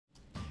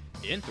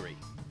In 3,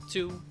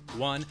 2,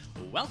 1.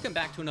 Welcome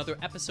back to another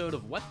episode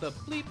of What the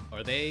Bleep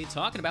Are They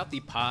Talking About?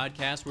 The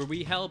podcast where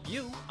we help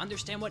you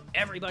understand what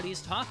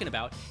everybody's talking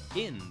about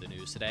in the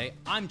news today.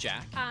 I'm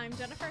Jack. I'm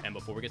Jennifer. And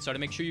before we get started,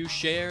 make sure you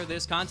share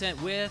this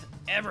content with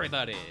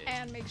everybody.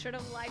 And make sure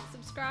to like,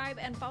 subscribe,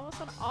 and follow us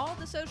on all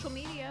the social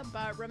media.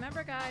 But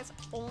remember, guys,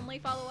 only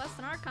follow us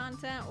in our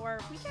content or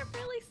we get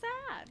really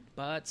sad.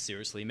 But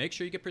seriously, make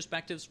sure you get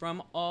perspectives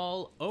from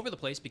all over the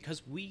place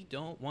because we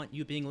don't want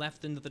you being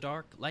left into the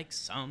dark like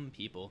some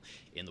people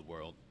in the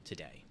world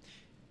today.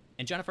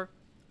 And Jennifer,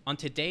 on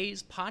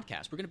today's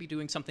podcast, we're going to be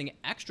doing something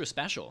extra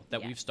special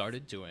that we've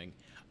started doing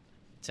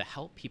to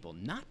help people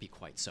not be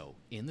quite so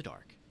in the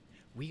dark.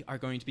 We are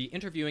going to be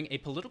interviewing a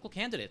political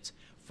candidate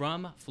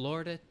from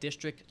Florida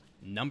District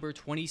number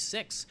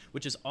 26,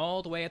 which is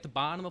all the way at the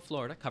bottom of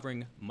Florida,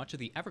 covering much of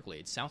the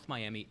Everglades, South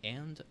Miami,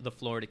 and the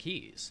Florida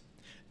Keys.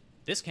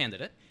 This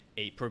candidate,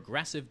 a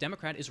progressive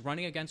Democrat, is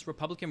running against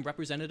Republican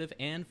Representative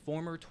and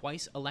former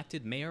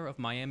twice-elected mayor of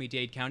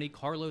Miami-Dade County,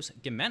 Carlos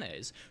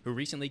Gimenez, who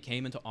recently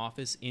came into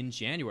office in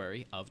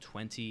January of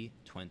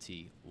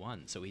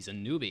 2021. So he's a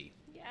newbie.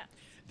 Yeah.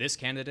 This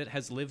candidate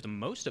has lived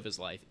most of his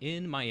life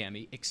in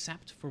Miami,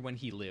 except for when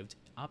he lived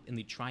up in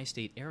the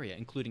tri-state area,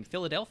 including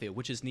Philadelphia,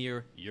 which is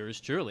near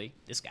yours truly,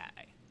 this guy.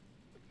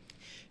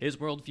 His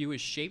worldview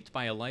is shaped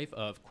by a life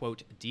of,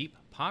 quote, deep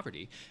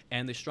poverty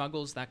and the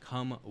struggles that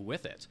come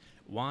with it.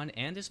 Juan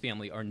and his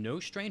family are no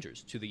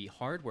strangers to the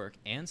hard work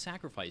and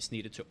sacrifice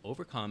needed to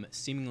overcome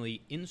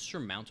seemingly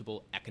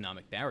insurmountable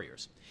economic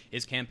barriers.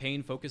 His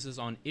campaign focuses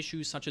on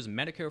issues such as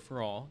Medicare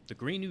for All, the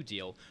Green New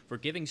Deal,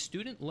 forgiving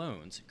student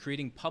loans,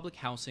 creating public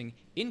housing,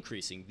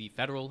 increasing the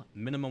federal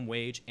minimum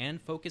wage,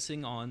 and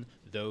focusing on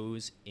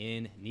those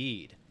in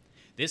need.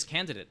 This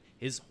candidate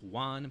is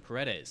Juan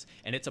Paredes,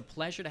 and it's a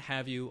pleasure to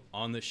have you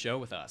on the show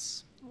with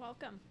us.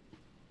 Welcome.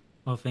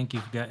 Well, thank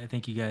you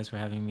guys for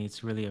having me.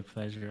 It's really a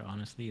pleasure,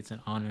 honestly. It's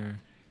an honor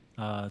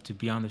to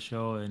be on the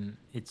show, and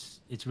it's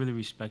really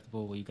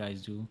respectable what you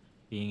guys do,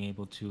 being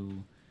able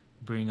to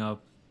bring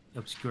up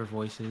obscure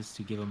voices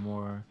to give them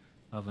more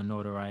of a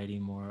notoriety,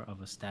 more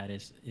of a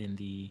status in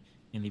the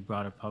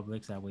broader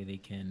public, so that way they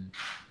can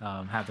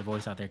have the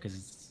voice out there,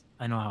 because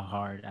I know how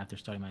hard after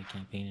starting my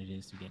campaign it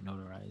is to get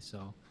notarized.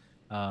 So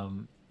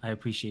I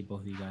appreciate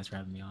both of you guys for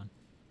having me on.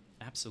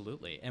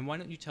 Absolutely. And why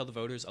don't you tell the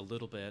voters a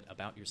little bit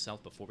about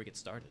yourself before we get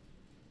started?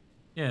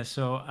 Yeah,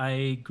 so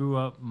I grew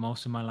up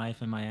most of my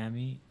life in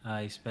Miami.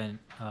 I spent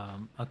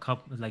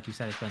like you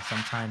said, I spent some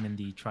time in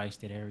the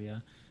tri-state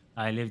area.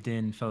 I lived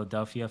in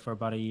Philadelphia for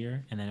about a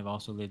year, and then I've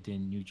also lived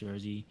in New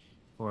Jersey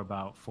for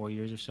about 4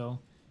 years or so.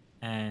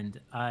 And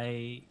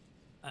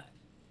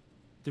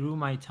through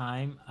my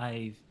time,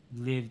 I've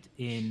lived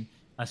in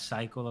a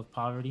cycle of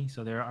poverty.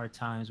 So there are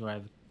times where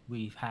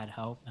we've had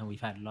help and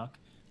we've had luck,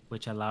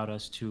 which allowed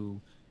us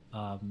to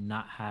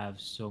not have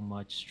so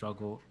much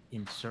struggle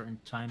in certain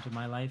times of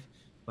my life.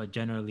 But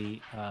generally,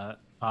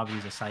 poverty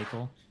is a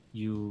cycle.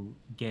 You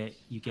get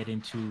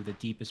into the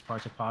deepest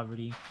parts of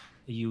poverty.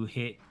 You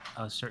hit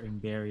a certain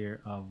barrier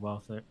of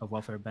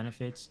welfare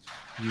benefits.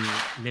 You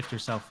lift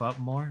yourself up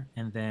more,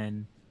 and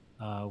then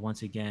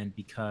once again,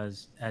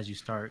 because as you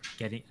start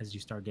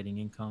getting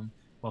income,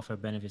 welfare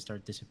benefits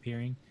start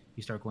disappearing.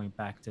 You start going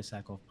back to a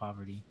cycle of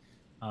poverty.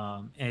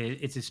 And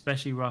it's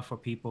especially rough for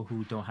people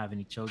who don't have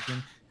any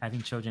children.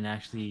 Having children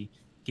actually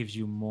gives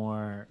you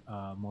more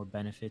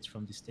benefits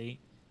from the state.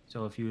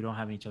 So if you don't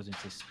have any children,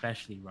 it's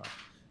especially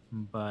rough.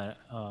 But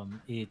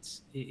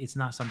it's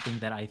not something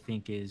that I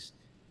think is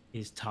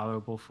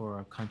tolerable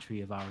for a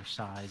country of our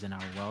size and our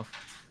wealth.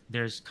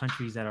 There's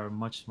countries that are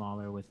much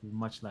smaller with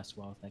much less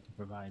wealth that can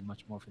provide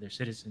much more for their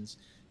citizens.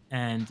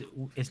 And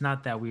it's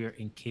not that we are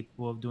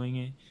incapable of doing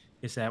it.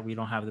 It's that we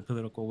don't have the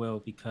political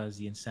will, because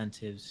the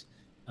incentives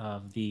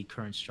of the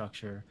current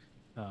structure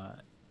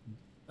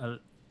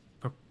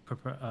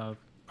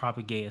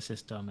propagate a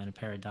system and a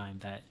paradigm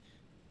that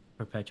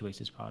perpetuates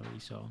this poverty.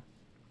 So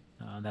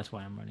that's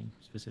why I'm running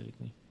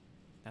specifically.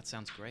 That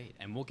sounds great.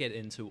 And we'll get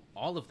into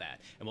all of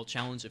that, and we'll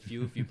challenge a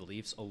few of your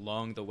beliefs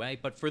along the way.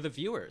 But for the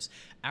viewers,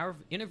 our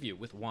interview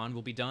with Juan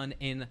will be done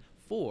in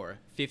 4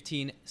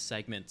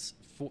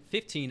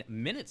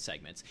 15-minute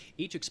segments,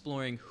 each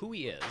exploring who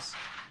he is,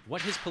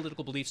 what his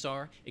political beliefs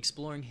are,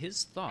 exploring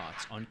his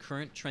thoughts on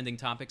current trending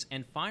topics,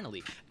 and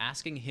finally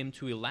asking him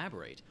to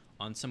elaborate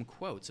on some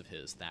quotes of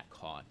his that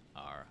caught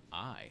our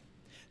eye.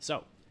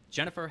 So,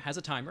 Jennifer has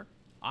a timer,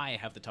 I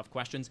have the tough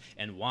questions,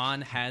 and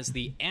Juan has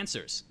the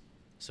answers.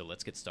 So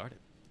let's get started.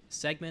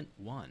 Segment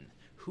 1.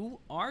 Who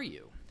are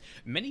you?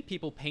 Many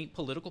people paint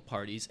political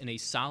parties in a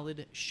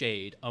solid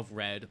shade of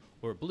red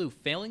or blue,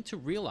 failing to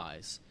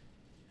realize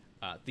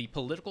the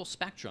political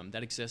spectrum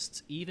that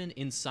exists even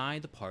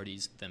inside the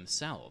parties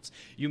themselves.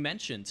 You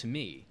mentioned to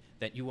me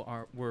that you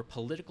were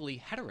politically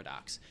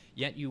heterodox,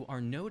 yet you are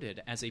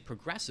noted as a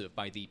progressive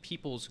by the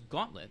People's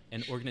Gauntlet,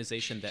 an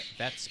organization that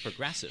vets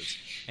progressives,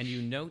 and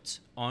you note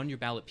on your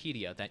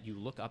Ballotpedia that you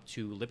look up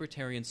to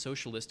libertarian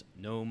socialist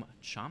Noam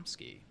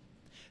Chomsky.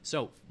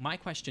 So my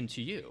question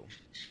to you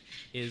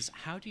is,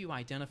 how do you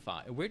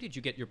identify, where did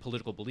you get your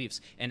political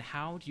beliefs, and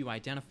how do you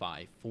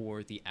identify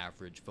for the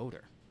average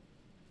voter?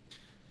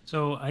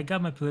 So I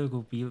got my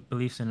political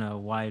beliefs in a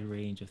wide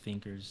range of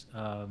thinkers.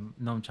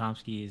 Noam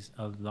Chomsky is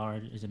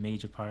a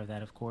major part of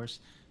that, of course.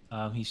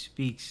 He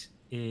speaks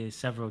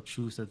several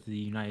truths of the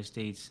United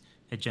States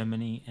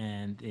hegemony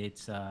and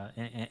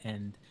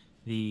and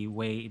the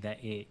way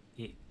that it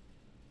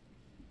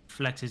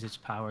flexes its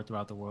power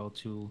throughout the world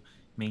to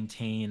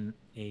maintain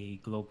a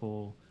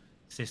global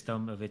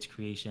system of its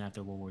creation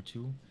after World War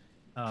II.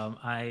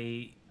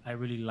 I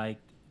really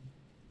liked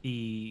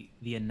the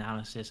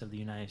analysis of the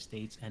United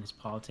States and its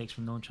politics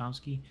from Noam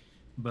Chomsky,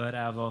 but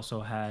I've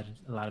also had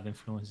a lot of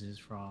influences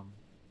from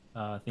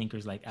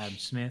thinkers like Adam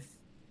Smith.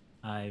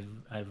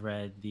 I've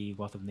read The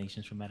Wealth of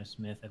Nations from Adam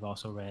Smith. I've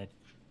also read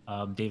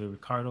David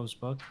Ricardo's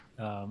book,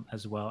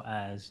 as well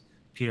as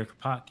Peter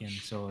Kropotkin.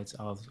 So it's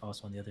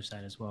also on the other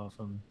side as well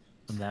from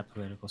that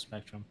political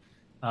spectrum.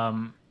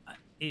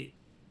 It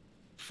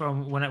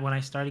from when I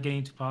started getting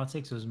into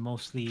politics, it was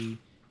mostly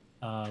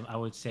I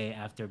would say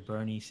after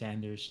Bernie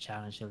Sanders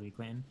challenged Hillary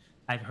Clinton.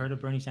 I've heard of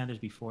Bernie Sanders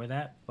before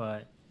that,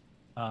 but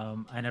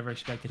I never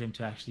expected him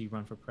to actually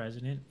run for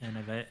president, and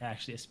I've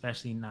actually,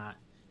 especially not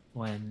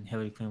when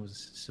Hillary Clinton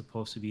was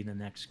supposed to be the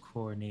next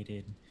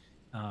coordinated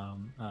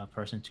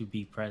person to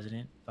be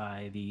president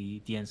by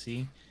the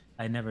DNC.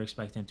 I never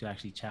expected him to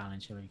actually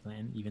challenge Hillary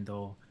Clinton, even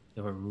though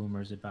there were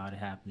rumors about it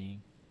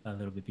happening a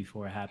little bit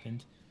before it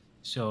happened.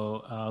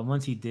 So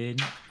once he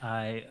did,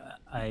 I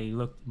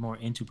looked more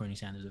into Bernie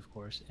Sanders, of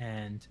course,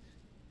 and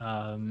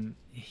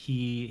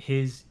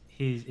his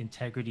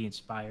integrity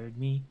inspired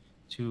me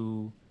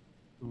to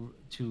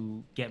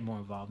to get more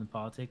involved in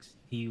politics.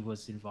 He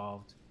was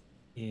involved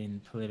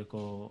in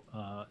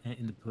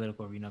the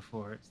political arena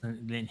for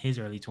in his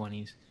early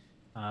 20s,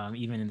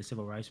 even in the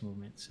civil rights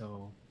movement.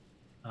 So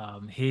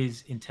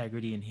his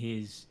integrity and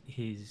his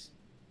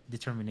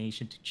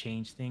determination to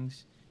change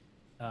things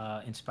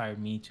inspired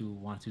me to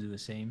want to do the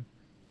same.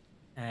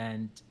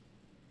 And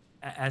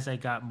as I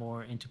got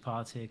more into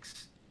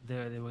politics,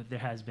 there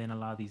has been a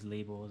lot of these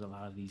labels, a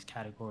lot of these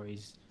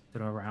categories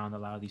that are around, a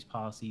lot of these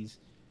policies,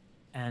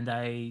 and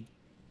I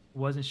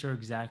wasn't sure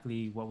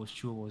exactly what was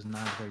true, what was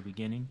not at the very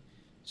beginning.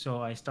 So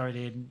um, I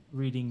started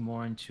reading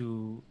more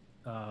into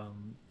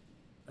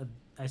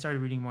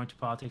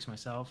politics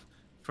myself.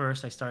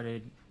 First, I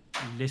started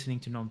listening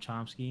to Noam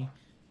Chomsky,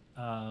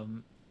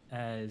 um,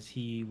 as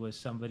he was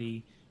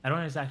somebody. I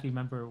don't exactly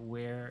remember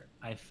where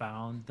I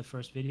found the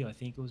first video. I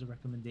think it was a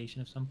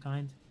recommendation of some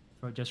kind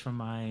for just from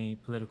my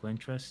political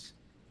interests.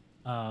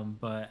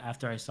 But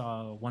after I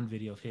saw one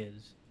video of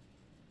his,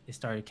 it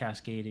started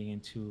cascading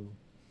into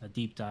a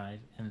deep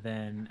dive, and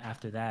then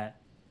after that,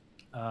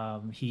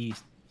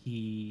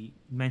 he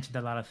mentioned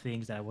a lot of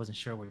things that I wasn't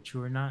sure were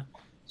true or not.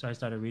 So I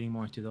started reading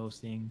more into those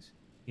things.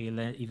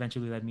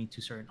 Eventually led me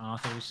to certain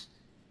authors,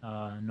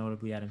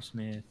 notably Adam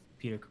Smith,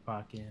 Peter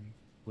Kropotkin,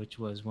 which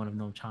was one of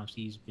Noam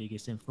Chomsky's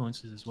biggest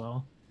influences as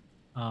well.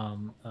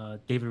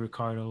 David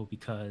Ricardo,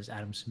 because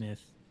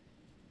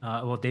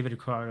David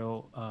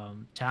Ricardo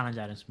challenged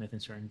Adam Smith in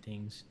certain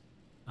things,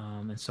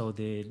 and so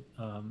did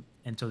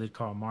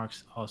Karl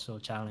Marx. Also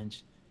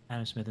challenged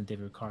Adam Smith and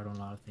David Ricardo on a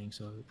lot of things.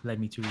 So it led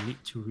me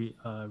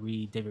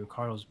read David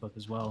Ricardo's book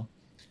as well.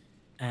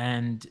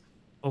 And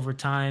over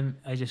time,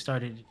 I just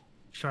started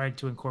trying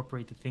to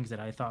incorporate the things that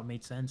I thought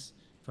made sense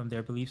from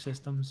their belief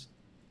systems,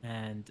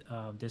 and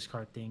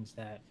discard things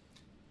that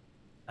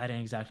I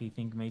didn't exactly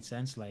think made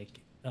sense. Like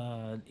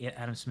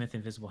Adam Smith,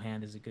 Invisible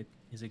Hand is a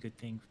good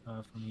thing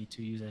for me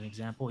to use as an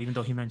example. Even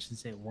though he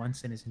mentions it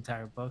once in his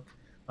entire book,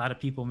 a lot of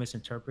people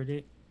misinterpret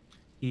it.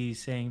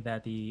 He's saying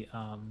that the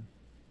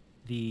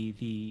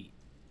the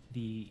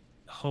the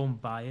home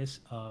bias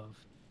of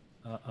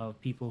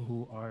people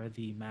who are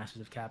the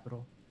masters of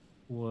capital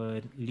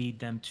would lead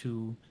them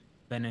to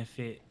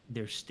benefit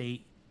their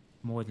state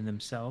more than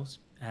themselves,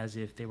 as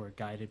if they were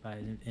guided by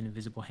an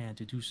invisible hand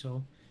to do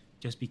so,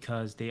 just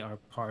because they are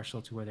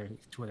partial to where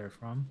they're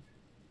from.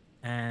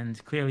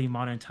 And clearly,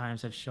 modern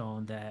times have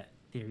shown that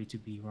theory to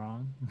be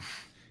wrong.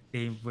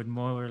 They would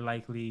more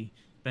likely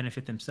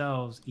benefit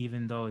themselves,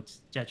 even though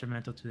it's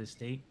detrimental to the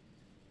state.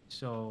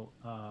 So,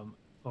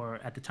 or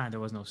at the time there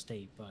was no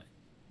state, but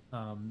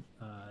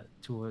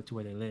to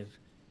where they live,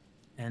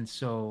 and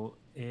so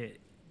it's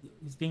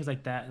things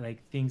like that,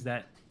 like things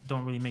that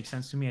don't really make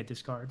sense to me, I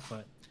discard.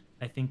 But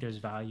I think there's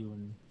value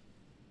in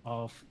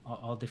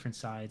all different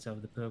sides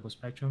of the political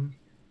spectrum.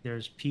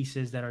 There's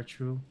pieces that are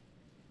true,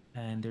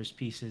 and there's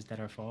pieces that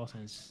are false,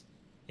 and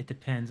it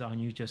depends on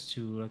you just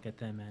to look at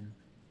them and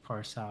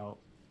parse out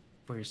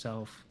for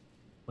yourself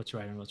what's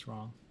right and what's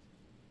wrong.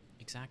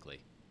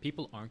 Exactly.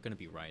 People aren't going to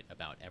be right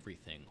about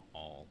everything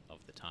all of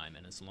the time,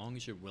 and as long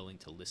as you're willing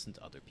to listen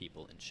to other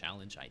people and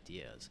challenge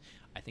ideas,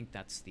 I think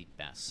that's the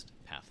best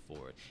path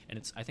forward.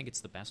 And I think it's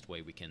the best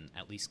way we can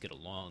at least get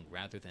along,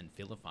 rather than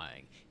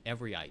vilifying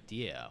every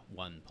idea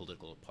one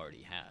political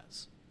party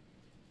has.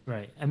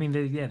 Right. I mean,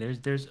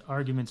 there's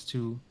arguments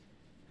to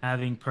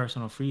having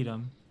personal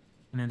freedom,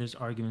 and then there's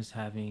arguments to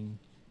having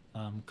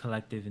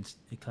collective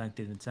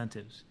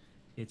incentives.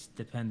 It's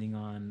depending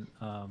on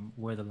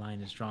where the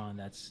line is drawn.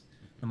 That's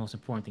the most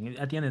important thing.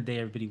 At the end of the day,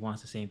 everybody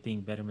wants the same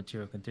thing: better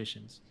material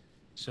conditions.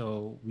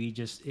 So we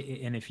just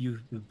and if you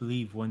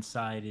believe one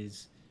side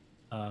is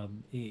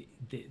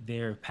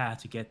their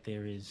path to get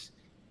there is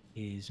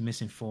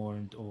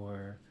misinformed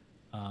or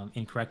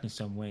incorrect in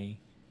some way,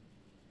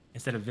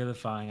 instead of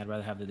vilifying, I'd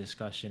rather have the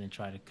discussion and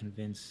try to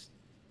convince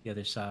the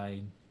other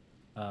side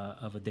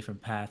of a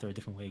different path or a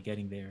different way of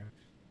getting there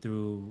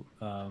through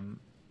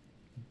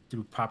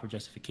through proper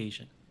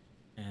justification.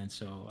 And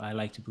so I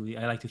like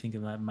to think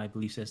that my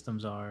belief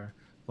systems are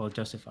well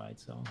justified.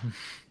 So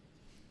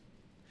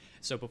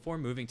So before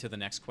moving to the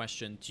next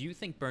question, do you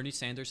think Bernie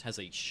Sanders has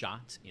a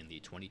shot in the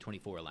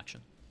 2024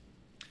 election?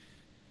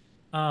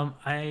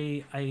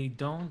 I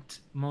don't,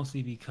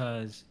 mostly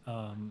because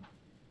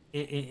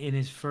in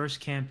his first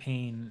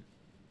campaign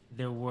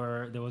there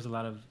was a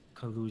lot of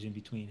collusion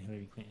between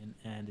Hillary Clinton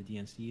and the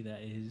DNC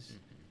that is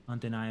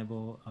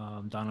undeniable.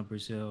 Donald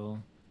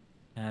Brazil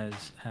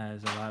has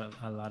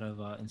a lot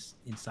of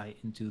insight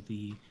into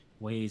the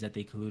ways that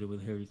they colluded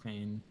with Hillary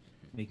Clinton,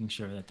 making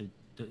sure that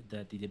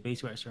that the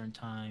debates were at certain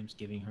times,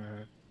 giving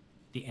her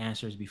the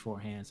answers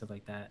beforehand, stuff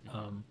like that.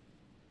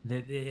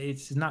 That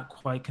it's not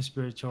quite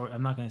conspiratorial.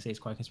 I'm not going to say it's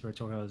quite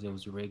conspiratorial as it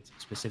was rigged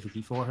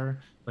specifically for her,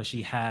 but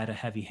she had a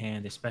heavy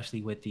hand,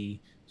 especially with the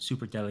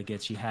super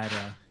delegates.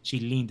 She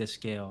leaned the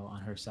scale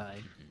on her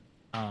side.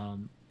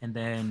 And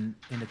then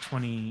in the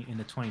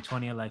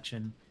 2020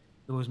 election,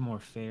 it was more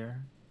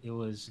fair. It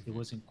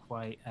wasn't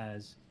quite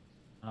as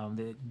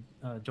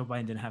Joe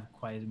Biden didn't have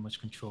quite as much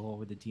control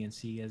over the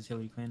DNC as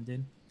Hillary Clinton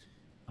did.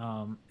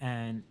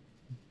 And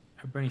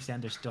Bernie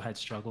Sanders still had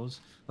struggles.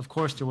 Of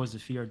course, there was the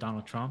fear of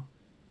Donald Trump,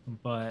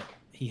 but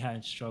he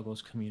had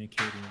struggles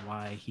communicating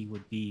why he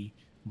would be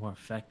more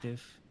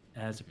effective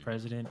as a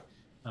president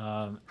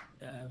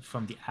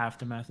from the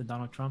aftermath of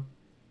Donald Trump,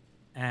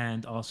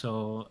 and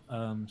also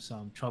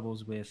some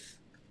troubles with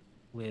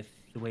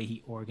the way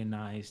he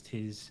organized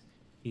his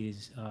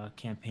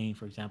campaign.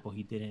 For example,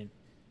 he didn't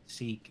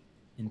seek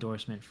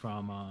endorsement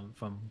from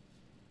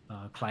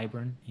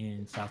Clyburn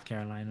in South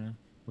Carolina,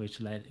 which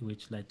led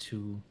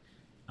to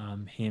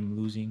him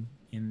losing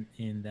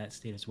in that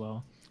state as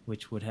well,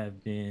 which would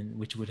have been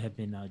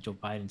Joe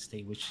Biden's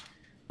state, which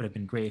would have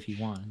been great if he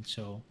won.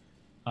 So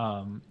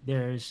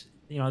there's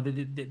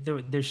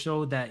there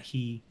showed that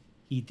he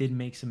did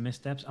make some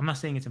missteps. I'm not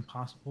saying it's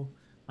impossible.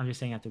 I'm just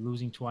saying after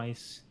losing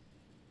twice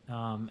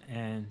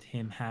and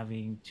him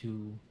having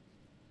to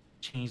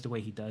change the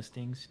way he does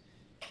things,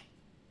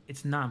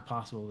 it's not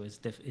impossible.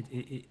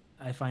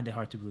 I find it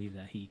hard to believe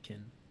that he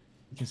can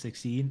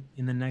succeed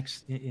in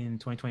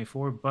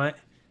 2024, but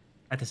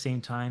at the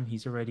same time,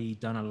 he's already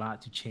done a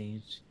lot to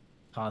change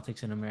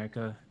politics in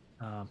America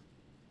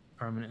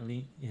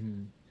permanently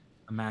in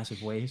a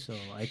massive way. So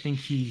I think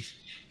he's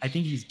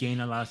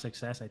gained a lot of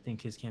success. I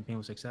think his campaign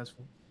was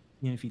successful,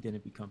 even if he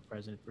didn't become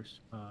president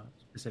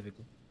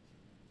specifically.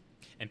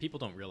 And people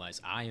don't realize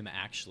I am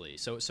actually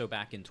so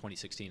back in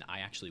 2016 I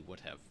actually would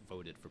have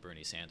voted for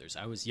Bernie Sanders.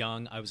 I was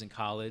young, I was in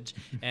college,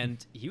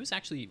 and he was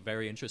actually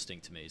very interesting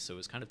to me, so it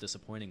was kind of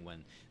disappointing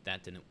when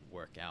that didn't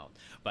work out.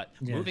 But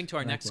Yes, moving to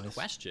our likewise. next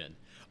question,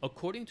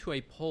 according to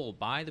a poll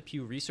by the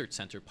Pew Research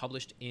Center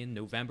published in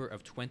November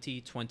of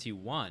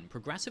 2021,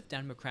 progressive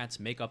Democrats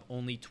make up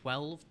only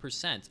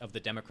 12% of the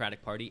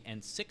Democratic Party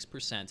and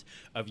 6%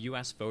 of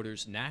U.S.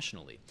 voters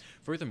nationally.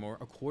 Furthermore,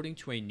 according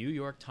to a New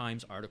York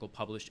Times article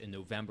published in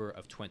November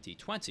of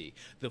 2020,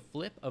 the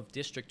flip of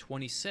District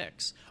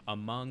 26,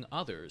 among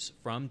others,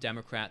 from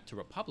Democrat to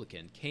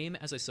Republican, came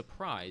as a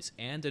surprise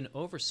and an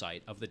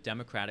oversight of the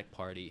Democratic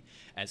Party,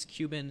 as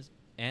Cuban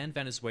and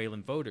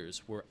Venezuelan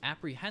voters were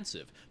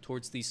apprehensive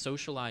towards the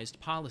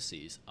socialized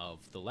policies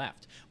of the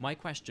left. My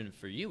question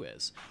for you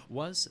is,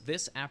 was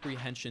this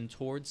apprehension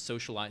towards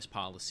socialized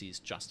policies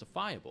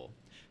justifiable?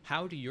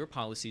 How do your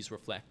policies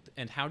reflect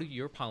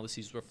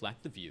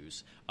the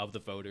views of the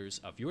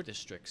voters of your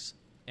districts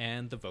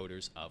and the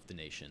voters of the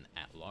nation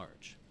at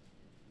large?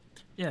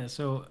 Yeah,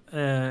 so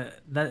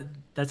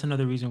that's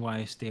another reason why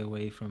I stay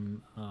away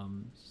from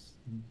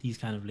these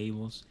kind of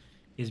labels,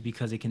 is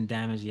because it can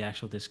damage the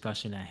actual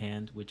discussion at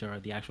hand, which are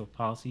the actual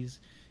policies.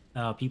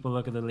 People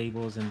look at the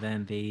labels and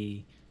then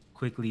they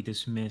quickly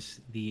dismiss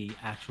the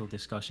actual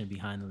discussion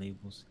behind the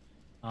labels.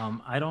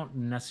 I don't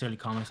necessarily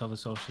call myself a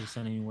socialist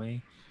in any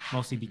way,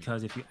 mostly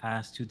because if you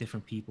ask two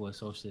different people what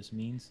socialist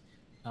means,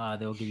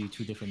 they'll give you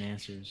two different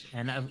answers.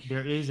 And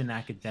there is an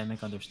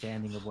academic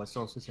understanding of what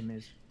socialism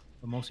is,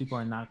 but most people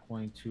are not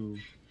going to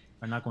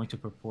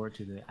purport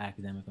to the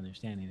academic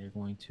understanding. They're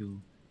going to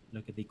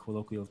look at the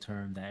colloquial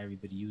term that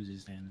everybody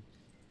uses,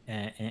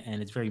 and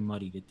it's very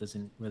muddied. It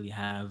doesn't really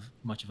have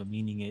much of a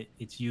meaning.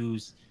 It's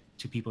used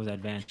to people's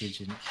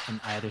advantage in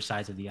either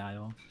sides of the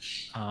aisle,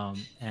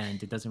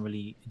 and it doesn't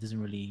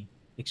really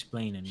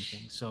explain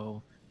anything.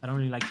 So I don't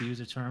really like to use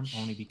the term,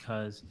 only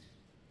because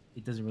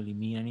it doesn't really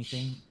mean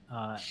anything.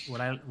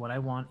 What I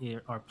want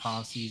are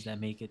policies that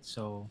make it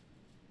so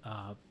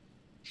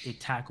it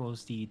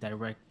tackles the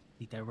direct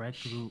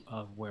root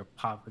of where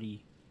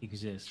poverty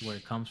exists, where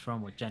it comes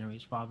from, what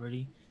generates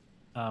poverty.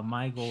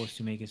 My goal is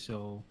to make it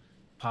so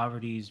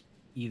poverty is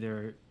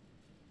either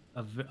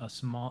a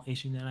small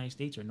issue in the United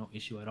States or no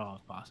issue at all,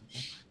 if possible.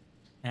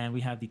 And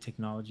we have the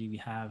technology, we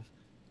have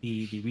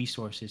the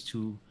resources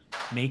to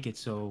make it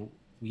so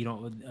we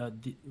don't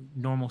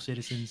normal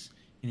citizens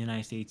in the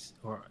United States,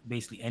 or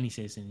basically any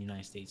citizen in the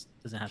United States,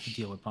 doesn't have to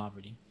deal with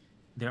poverty.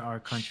 There are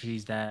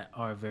countries that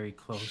are very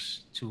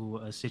close to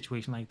a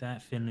situation like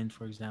that. Finland,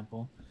 for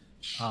example,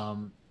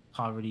 um,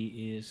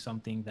 poverty is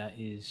something that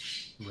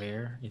is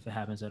rare if it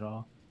happens at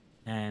all,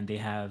 and they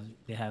have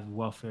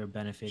welfare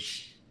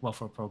benefits,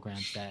 welfare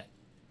programs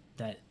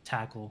that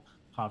tackle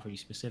poverty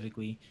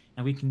specifically,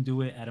 and we can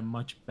do it at a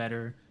much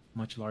better,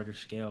 much larger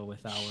scale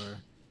with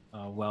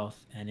our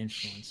wealth and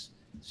influence.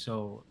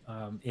 So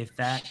if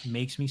that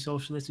makes me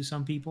socialist to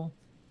some people,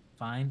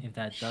 fine. If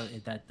that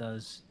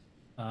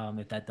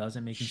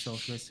doesn't make me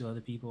socialist to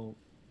other people,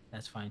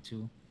 that's fine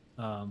too.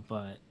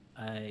 But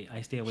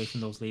I stay away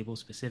from those labels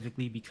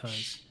specifically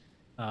because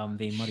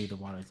they muddy the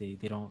waters. They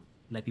don't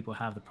let people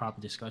have the proper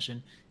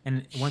discussion.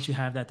 And once you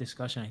have that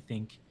discussion, I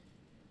think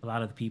a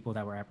lot of the people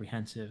that were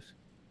apprehensive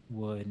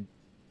would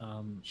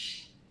um,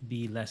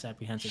 be less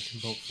apprehensive to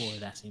vote for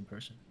that same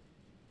person.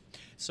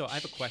 So I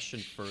have a question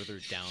further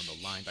down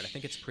the line, but I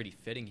think it's pretty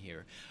fitting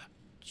here.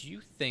 Do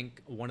you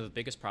think one of the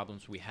biggest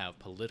problems we have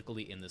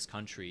politically in this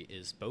country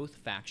is both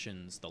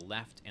factions, the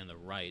left and the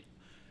right,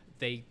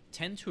 they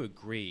tend to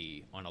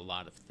agree on a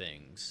lot of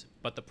things,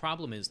 but the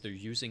problem is they're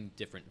using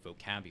different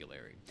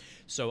vocabulary.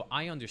 So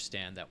I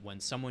understand that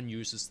when someone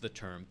uses the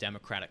term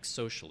democratic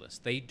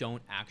socialist, they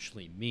don't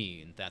actually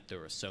mean that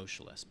they're a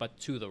socialist. But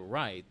to the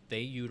right, they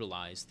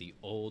utilize the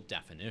old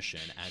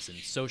definition, as in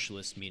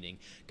socialist meaning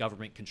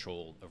government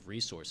control of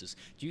resources.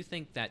 Do you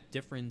think that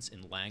difference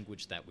in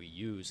language that we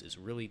use is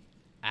really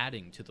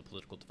adding to the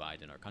political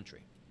divide in our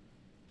country?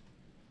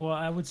 Well,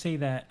 I would say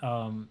that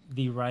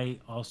the right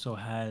also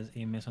has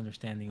a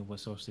misunderstanding of what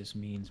socialist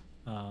means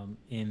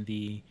in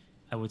the,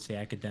 I would say,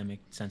 academic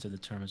sense of the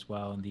term as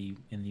well, in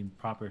the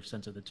proper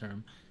sense of the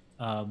term.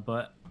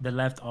 But the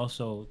left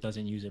also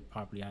doesn't use it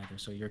properly either.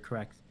 So you're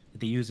correct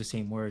that they use the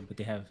same word, but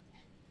they have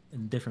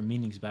different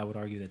meanings. But I would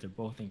argue that they're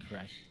both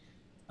incorrect.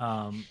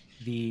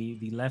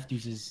 The left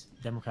uses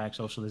democratic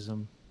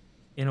socialism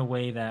in a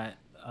way that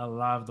a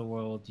lot of the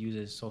world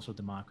uses social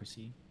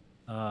democracy,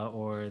 a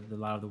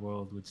lot of the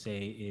world would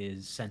say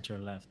is center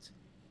left,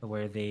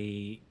 where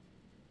they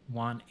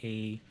want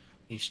a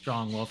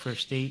strong welfare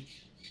state,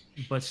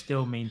 but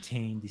still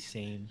maintain the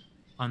same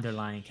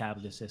underlying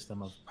capitalist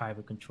system of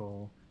private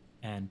control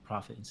and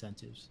profit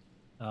incentives.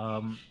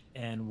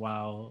 And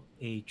while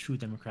a true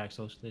democratic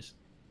socialist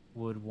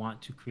would want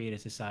to create a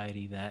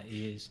society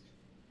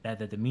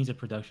that the means of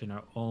production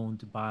are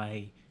owned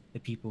by the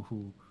people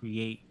who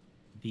create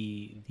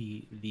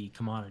the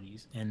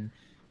commodities, and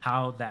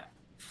how that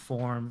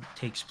form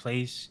takes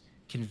place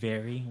can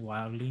vary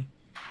wildly.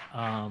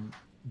 Um,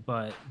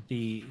 but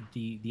the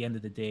end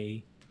of the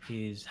day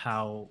is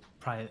how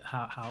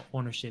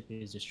ownership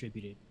is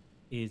distributed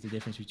is the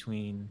difference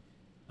between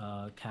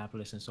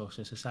capitalist and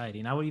socialist society.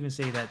 And I would even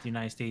say that the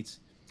United States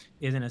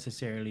isn't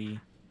necessarily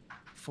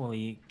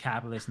fully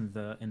capitalist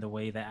in the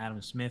way that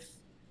Adam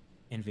Smith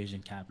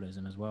envisioned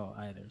capitalism as well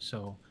either.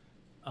 So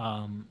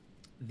um,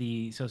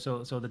 the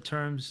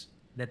terms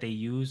that they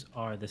use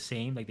are the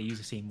same, like they use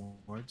the same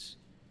words,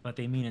 but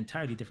they mean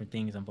entirely different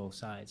things on both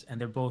sides, and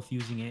they're both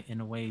using it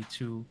in a way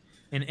to,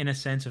 in a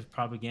sense of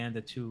propaganda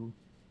to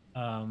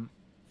um,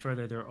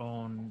 further their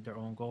own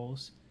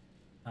goals.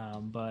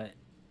 But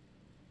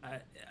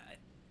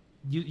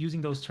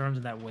using those terms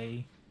in that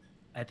way,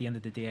 at the end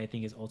of the day, I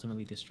think is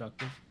ultimately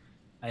destructive.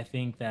 I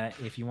think that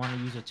if you want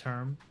to use a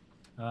term,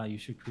 you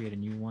should create a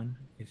new one.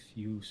 If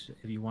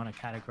you want to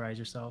categorize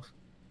yourself,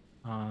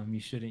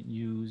 you shouldn't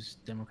use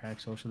democratic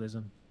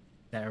socialism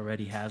that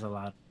already has a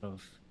lot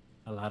of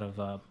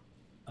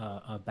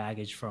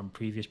baggage from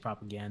previous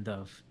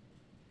propaganda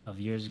of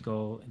years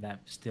ago that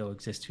still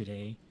exists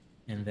today,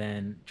 and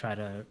then try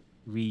to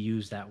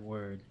reuse that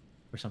word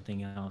for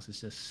something else.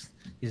 It's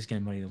just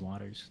gonna muddy the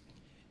waters.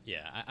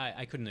 Yeah,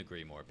 I couldn't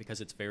agree more, because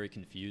it's very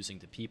confusing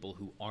to people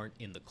who aren't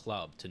in the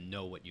club to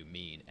know what you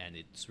mean, and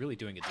it's really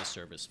doing a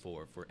disservice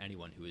for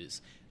anyone who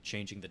is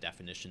changing the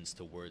definitions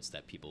to words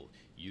that people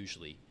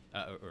usually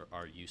or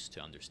are used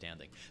to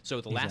understanding. So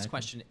the last Exactly.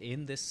 question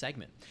in this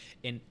segment,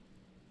 in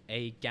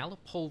a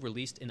Gallup poll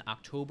released in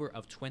October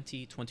of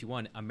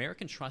 2021,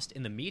 American trust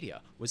in the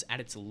media was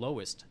at its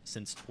lowest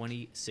since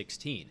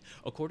 2016.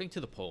 According to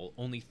the poll,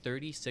 only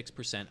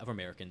 36% of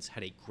Americans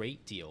had a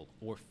great deal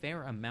or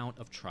fair amount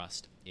of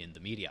trust in the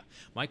media.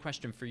 My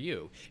question for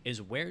you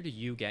is, where do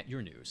you get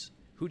your news?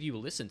 Who do you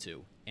listen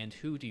to? And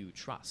who do you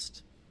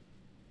trust?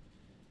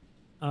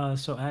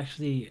 So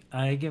actually,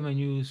 I get my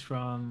news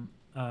from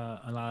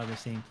a lot of the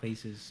same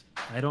places.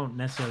 I don't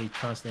necessarily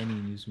trust any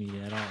news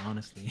media at all,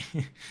 honestly.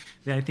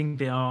 I think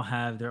they all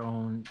have their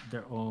own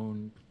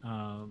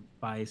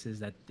biases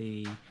that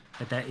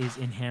is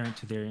inherent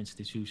to their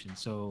institution.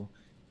 So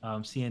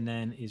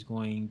CNN is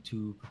going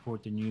to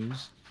purport the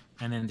news,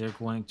 and then they're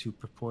going to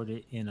purport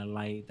it in a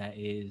light that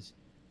is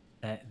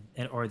that,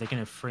 or they're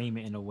going to frame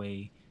it in a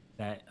way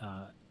that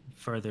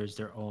furthers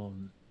their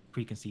own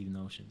preconceived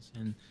notions.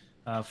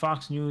 And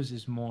Fox News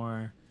is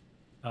more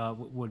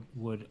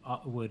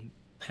would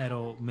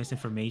peddle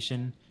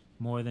misinformation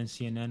more than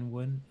CNN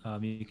would.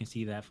 You can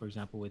see that, for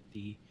example, with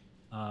the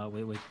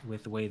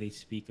with the way they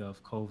speak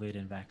of COVID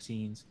and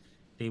vaccines,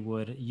 they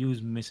would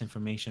use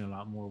misinformation a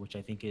lot more, which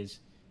I think is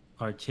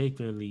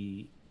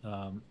particularly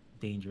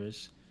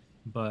dangerous.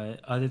 But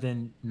other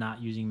than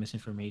not using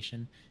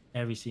misinformation,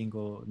 every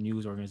single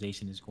news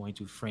organization is going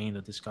to frame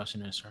the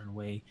discussion in a certain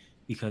way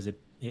because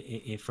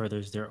it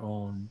furthers their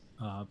own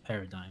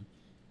paradigm.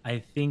 I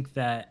think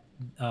that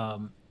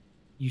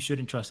you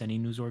shouldn't trust any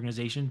news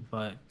organization,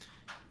 but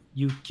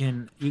you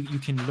can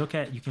look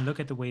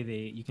at the way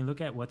they you can look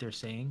at what they're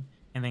saying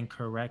and then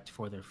correct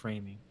for their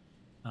framing.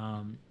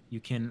 You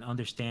can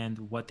understand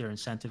what their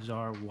incentives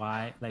are,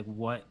 why, like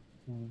what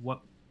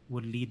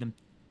would lead them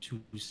to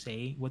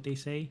say what they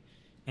say,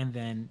 and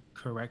then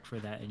correct for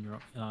that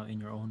in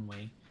your own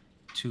way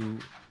to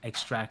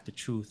extract the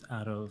truth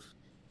out of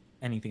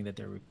anything that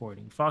they're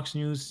reporting. Fox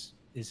News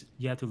is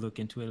you have to look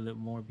into it a little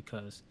more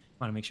because you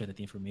want to make sure that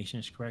the information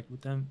is correct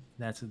with them.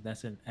 That's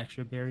an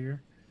extra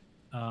barrier.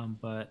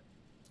 But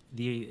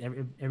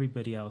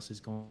everybody else is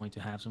going to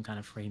have some kind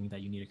of framing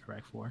that you need to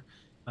correct for.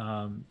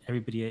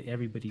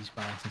 Everybody's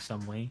biased in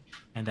some way,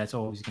 and that's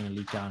always going to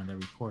leak out in their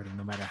reporting,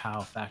 no matter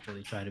how factual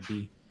they try to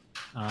be.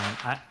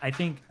 I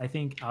think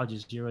Al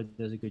Jazeera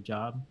does a good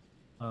job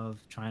of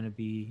trying to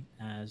be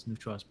as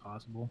neutral as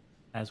possible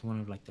as one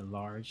of like the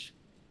large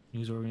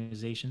news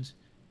organizations,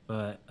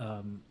 but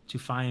to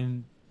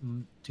find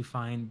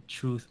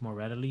truth more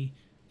readily,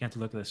 you have to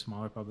look at a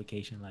smaller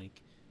publication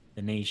like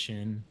The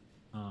Nation,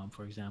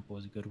 for example,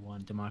 is a good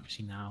one.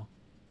 Democracy Now!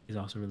 Is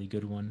also a really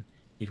good one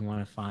if you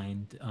want to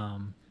find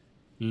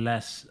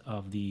less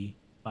of the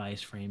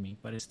bias framing,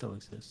 but it still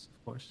exists,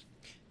 of course.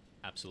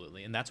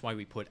 Absolutely. And that's why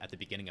we put at the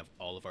beginning of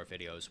all of our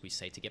videos, we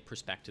say to get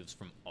perspectives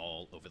from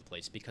all over the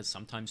place, because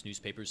sometimes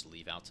newspapers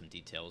leave out some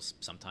details,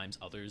 sometimes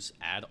others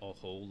add a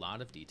whole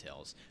lot of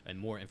details and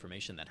more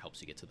information that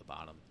helps you get to the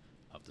bottom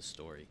of the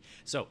story.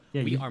 So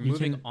Yeah, we are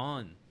moving can.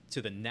 on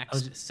to the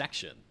next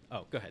section.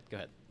 Oh, go ahead. Go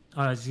ahead.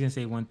 I was just gonna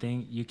say one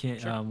thing. You can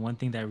Sure. one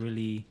thing that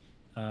really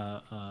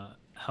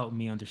helped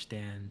me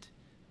understand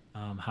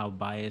how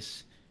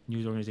biased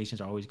news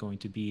organizations are always going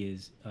to be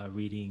is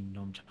reading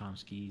Noam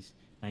Chomsky's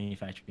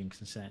Manufacturing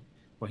Consent,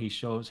 where he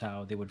shows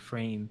how they would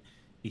frame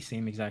the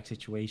same exact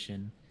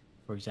situation.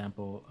 For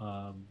example,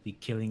 the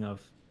killing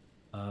of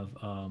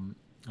one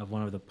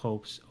of the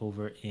popes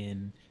over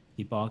in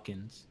the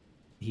Balkans.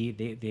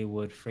 They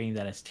would frame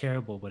that as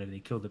terrible, but if they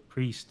killed a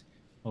priest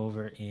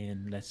over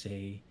in, let's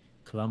say,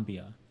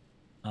 Colombia,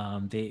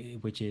 they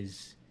which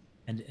is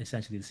and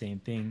essentially the same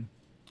thing,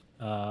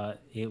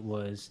 it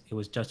was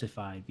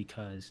justified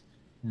because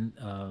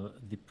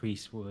the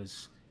priest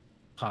was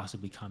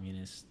possibly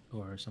communist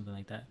or something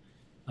like that.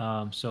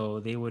 So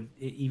they would,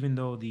 even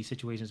though the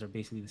situations are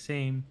basically the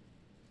same,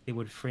 they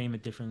would frame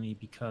it differently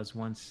because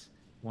once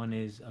one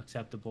is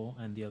acceptable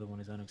and the other one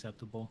is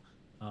unacceptable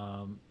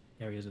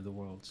areas of the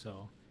world.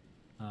 So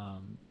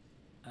um,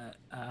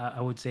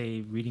 I would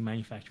say reading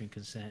Manufacturing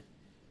Consent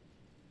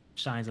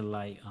shines a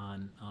light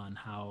on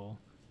how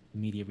the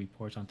media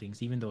reports on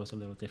things, even though it's a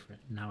little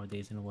different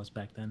nowadays than it was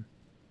back then.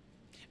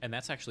 And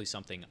that's actually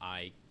something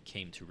I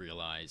came to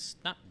realize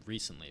not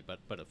recently,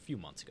 but a few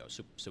months ago.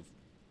 So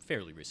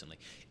fairly recently,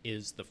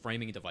 is the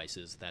framing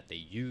devices that they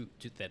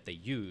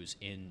use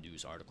in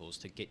news articles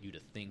to get you to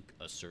think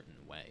a certain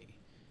way.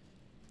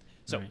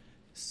 So, Right.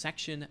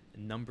 section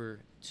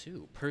number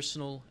 2,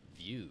 personal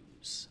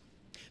views.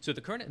 So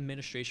the current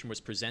administration was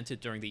presented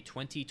during the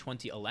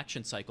 2020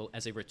 election cycle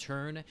as a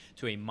return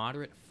to a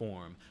moderate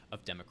form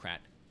of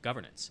Democrat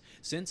governance.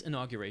 Since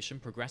inauguration,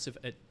 progressive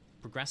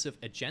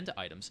agenda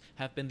items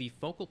have been the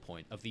focal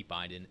point of the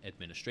Biden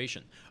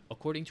administration.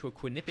 According to a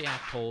Quinnipiac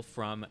poll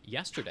from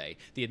yesterday,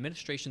 the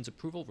administration's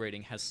approval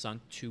rating has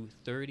sunk to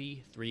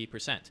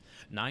 33%.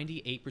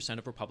 98%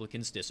 of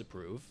Republicans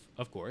disapprove,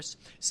 of course,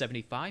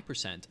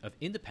 75% of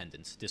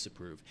independents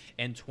disapprove,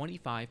 and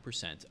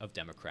 25% of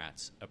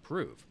Democrats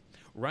approve.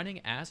 Running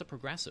as a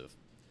progressive,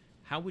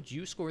 how would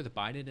you score the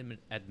Biden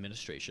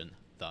administration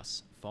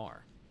thus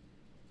far?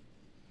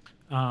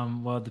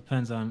 Well, it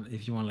depends on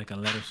if you want like a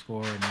letter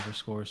score or number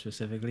score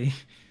specifically.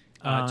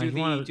 Do If you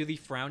wanna- the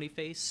frowny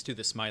face to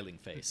the smiling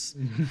face.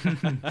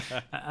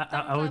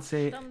 I would Thumbs up,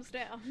 say, thumbs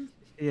down.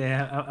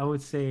 yeah, I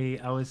would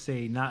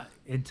say not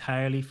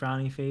entirely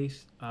frowny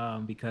face,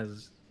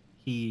 because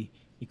he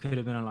could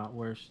have been a lot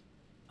worse,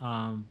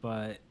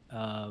 but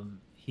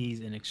he's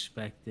an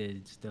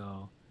expected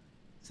still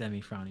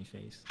semi frowny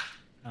face.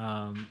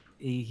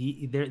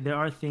 There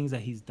are things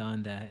that he's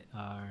done that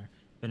are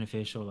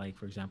beneficial, like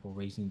for example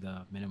raising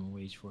the minimum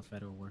wage for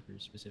federal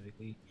workers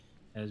specifically.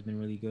 That has been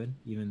really good,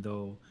 even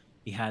though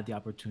he had the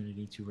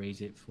opportunity to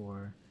raise it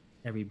for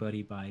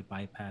everybody by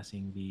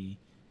bypassing the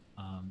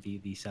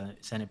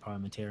Senate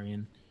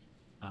parliamentarian.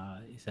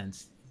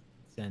 since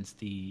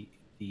the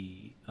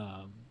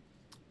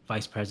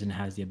vice president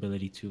has the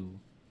ability to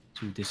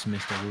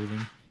dismiss the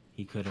ruling.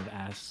 He could have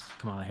asked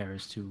Kamala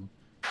Harris to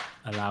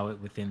allow it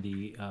within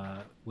the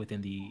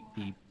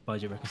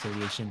budget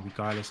reconciliation,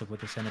 regardless of what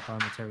the Senate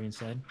parliamentarian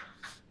said.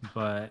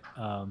 But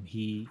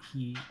he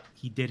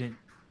didn't.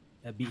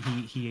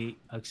 He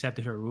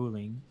accepted her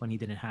ruling when he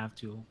didn't have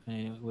to,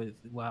 and with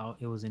while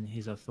it was in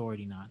his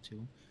authority not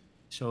to,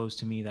 shows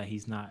to me that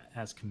he's not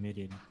as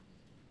committed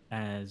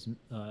as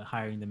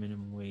hiring the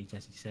minimum wage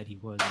as he said he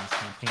was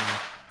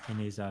in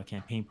his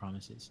campaign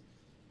promises.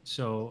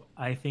 So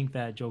I think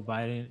that Joe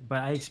Biden,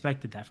 but I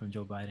expected that from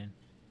Joe Biden.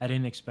 I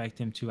didn't expect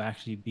him to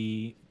actually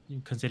be,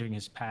 considering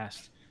his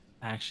past,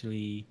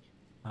 actually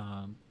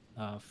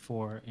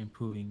for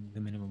improving the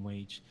minimum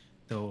wage.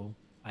 Though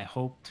I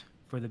hoped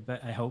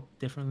I hoped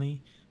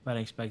differently, but I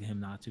expected him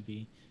not to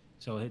be.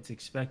 So it's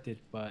expected,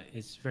 but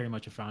it's very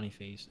much a frowny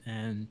face.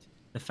 And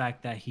the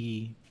fact that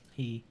he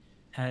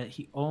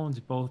owns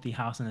both the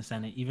House and the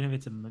Senate, even if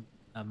it's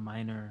a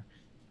minor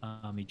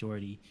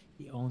majority,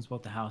 he owns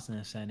both the House and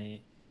the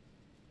Senate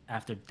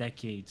after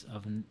decades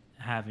of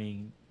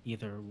having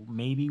either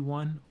maybe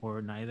one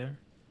or neither,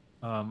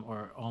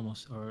 or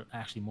almost, or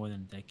actually more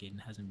than a decade,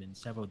 and hasn't been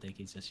several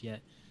decades just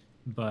yet.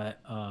 But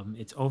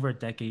it's over a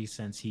decade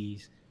since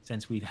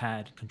we've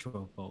had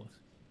control of both,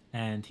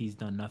 and he's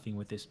done nothing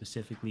with it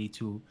specifically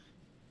to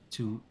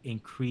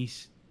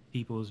increase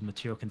people's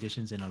material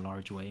conditions in a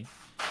large way.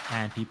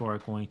 And people are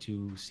going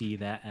to see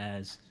that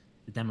as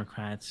the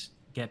Democrats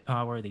get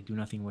power, they do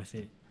nothing with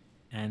it,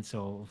 and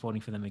so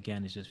voting for them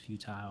again is just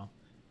futile.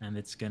 And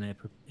it's gonna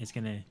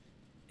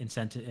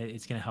incentive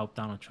it's gonna help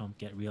Donald Trump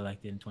get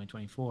reelected in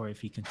 2024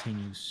 if he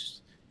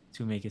continues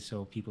to make it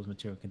so people's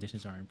material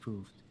conditions are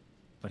improved.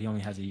 But he only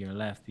has a year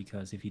left,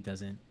 because if he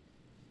doesn't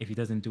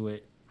do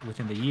it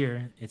within the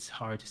year, it's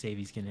hard to say if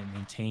he's gonna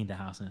maintain the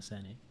House and the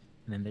Senate.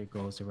 And then there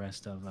goes the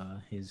rest of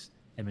his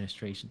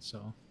administration.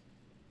 So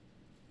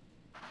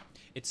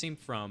It seemed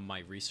from my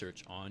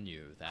research on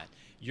you that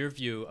your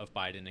view of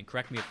Biden, and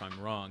correct me if I'm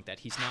wrong, that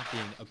he's not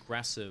being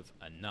aggressive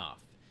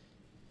enough.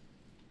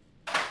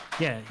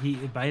 yeah,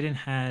 Biden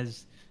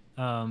has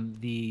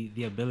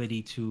the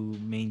ability to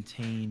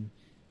maintain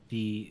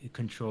the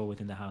control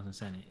within the House and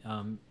Senate.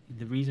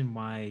 The reason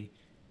why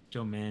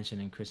Joe Manchin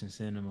and Kristen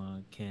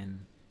Sinema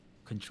can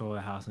control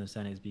the House and the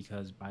Senate is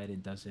because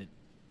Biden doesn't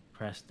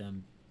press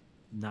them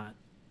not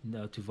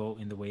to vote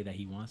in the way that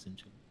he wants them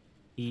to.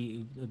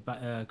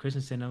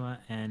 Kristen Sinema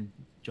and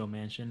Joe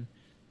Manchin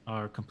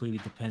are completely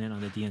dependent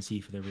on the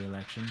DNC for their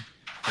reelection.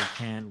 They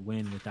can't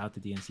win without the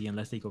DNC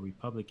unless they go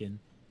Republican.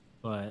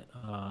 But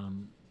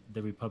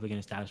the Republican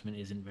establishment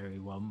isn't very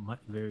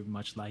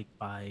much liked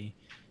by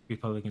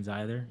Republicans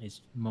either.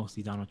 It's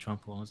mostly Donald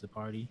Trump who owns the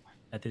party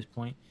at this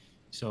point.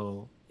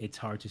 So it's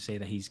hard to say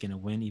that he's going to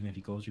win even if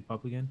he goes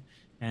Republican.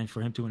 And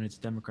for him to win as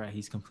a Democrat,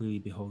 he's completely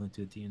beholden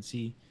to the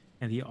DNC.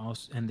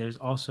 And there's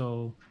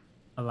also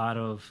a lot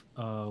of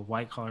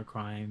white collar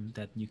crime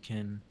that you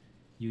can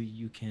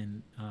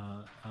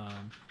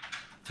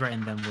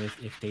threaten them with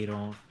if they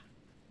don't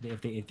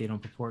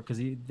purport, because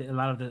a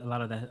lot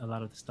of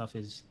the stuff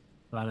is,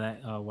 a lot of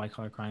that white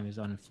collar crime is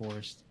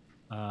unenforced,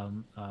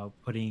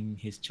 putting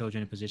his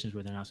children in positions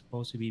where they're not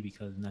supposed to be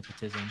because of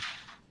nepotism.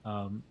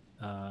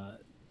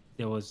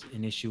 There was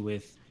an issue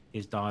with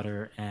his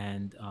daughter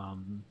and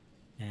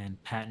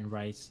patent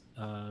rights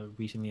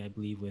recently, I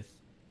believe, with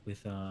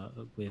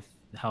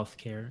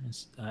healthcare.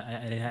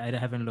 I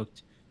haven't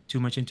looked too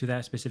much into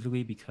that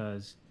specifically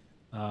because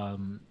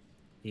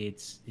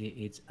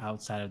it's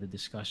outside of the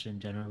discussion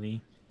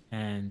generally,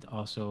 and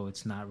also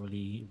it's not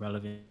really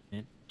relevant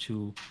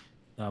to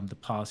the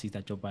policies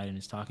that Joe Biden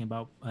is talking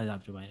about.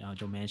 Not Joe Biden,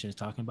 Joe Manchin is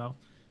talking about.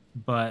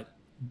 But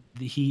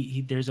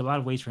there's a lot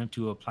of ways for him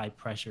to apply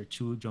pressure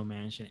to Joe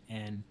Manchin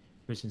and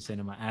Kristen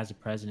Sinema as the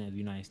president of the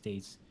United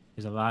States.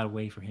 There's a lot of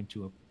ways for him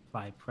to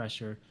apply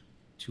pressure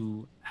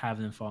to have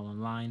them fall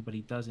in line, but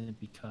he doesn't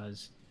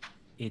because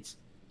it's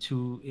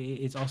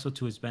also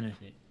to his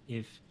benefit.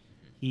 If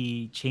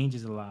he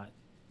changes a lot,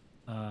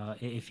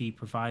 if he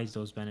provides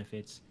those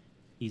benefits,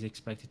 he's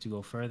expected to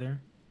go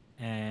further,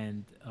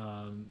 and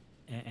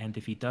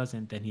if he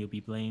doesn't, then he'll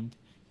be blamed.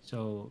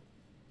 So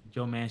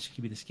Joe Manchin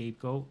could be the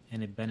scapegoat,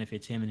 and it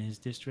benefits him in his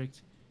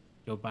district.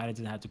 Joe Biden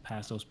doesn't have to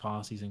pass those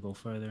policies and go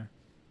further,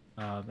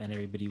 and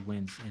everybody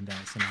wins in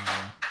that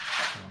scenario.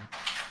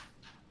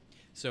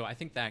 So I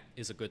think that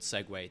is a good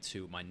segue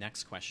to my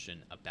next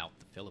question about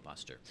the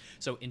filibuster.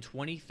 So in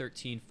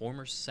 2013,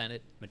 former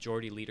Senate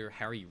Majority Leader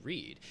Harry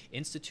Reid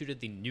instituted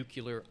the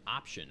nuclear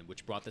option,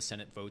 which brought the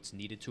Senate votes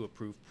needed to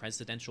approve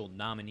presidential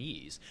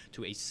nominees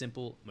to a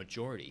simple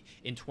majority.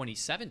 In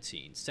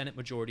 2017, Senate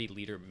Majority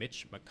Leader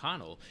Mitch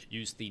McConnell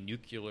used the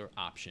nuclear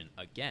option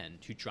again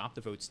to drop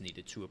the votes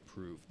needed to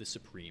approve the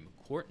Supreme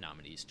Court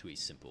nominees to a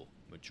simple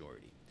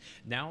majority.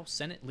 Now,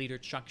 Senate Leader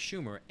Chuck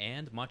Schumer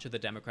and much of the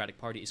Democratic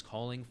Party is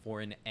calling for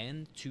an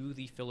end to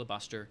the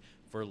filibuster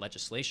for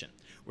legislation.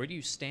 Where do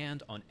you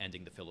stand on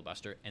ending the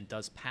filibuster, and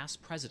does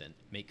past precedent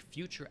make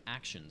future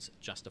actions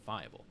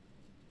justifiable?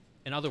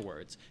 In other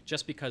words,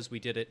 just because we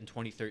did it in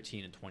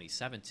 2013 and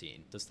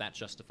 2017, does that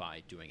justify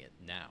doing it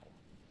now?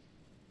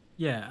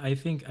 Yeah, I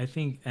think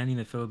ending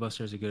the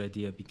filibuster is a good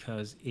idea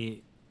because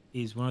it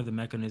is one of the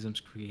mechanisms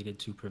created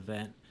to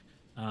prevent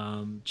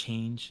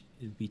change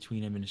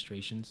between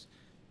administrations.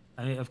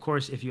 I mean, of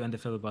course, if you end the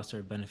filibuster,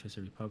 it benefits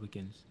the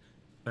Republicans,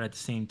 but at the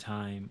same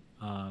time,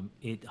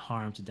 it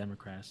harms the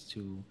Democrats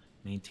to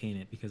maintain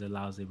it because it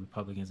allows the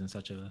Republicans in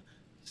such a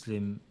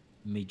slim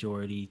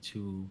majority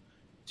to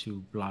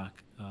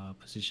block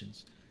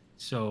positions.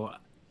 So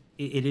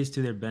it is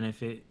to their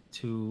benefit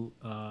to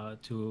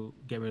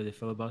get rid of the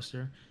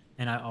filibuster.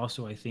 And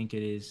I think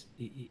it is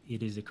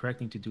the correct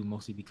thing to do,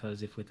 mostly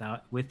because if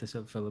without with the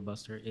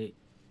filibuster, it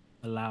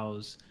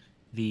allows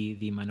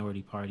the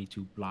minority party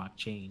to block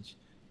change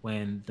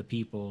when the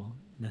people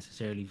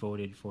necessarily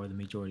voted for the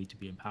majority to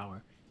be in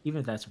power. Even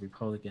if that's a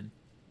Republican,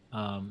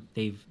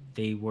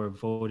 they were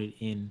voted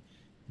in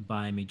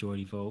by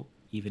majority vote,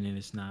 even if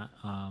it's not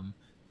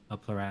a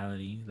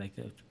plurality. Like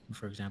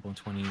for example, in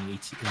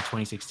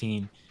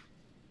 2016,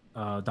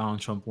 Donald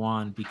Trump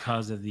won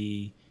because of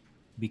the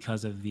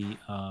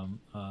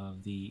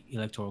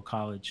electoral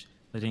college.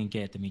 They didn't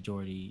get the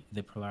majority,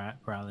 the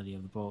plurality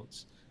of the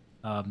votes.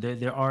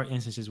 There are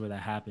instances where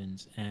that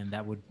happens, and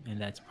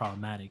that's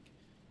problematic,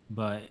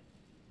 but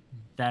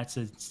that's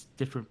a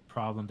different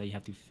problem that you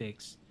have to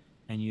fix,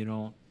 and you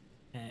don't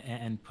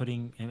and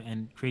putting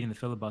and creating the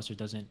filibuster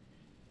doesn't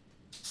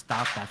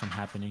stop that from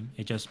happening.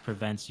 It just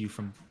prevents you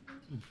from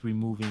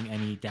removing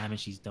any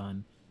damage he's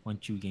done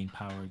once you gain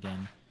power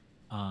again,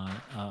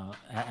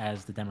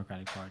 as the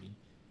Democratic Party.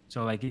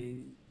 So like,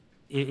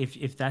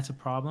 if that's a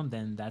problem,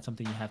 then that's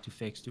something you have to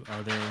fix through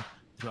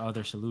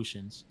other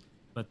solutions.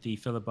 But the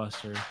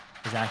filibuster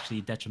is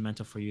actually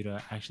detrimental for you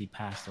to actually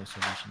pass those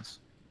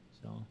solutions.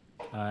 So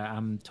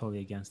I'm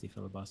totally against the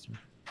filibuster.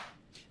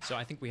 So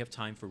I think we have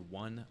time for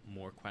one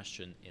more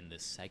question in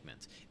this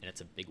segment, and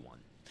it's a big one.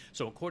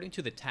 So, according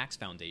to the Tax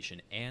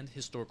Foundation and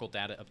historical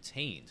data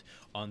obtained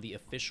on the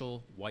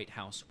official White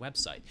House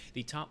website,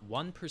 the top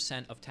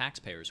 1% of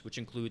taxpayers, which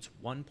includes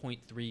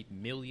 1.3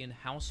 million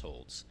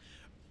households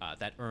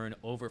that earn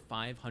over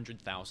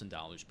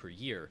 $500,000 per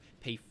year,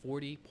 pay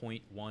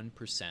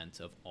 40.1%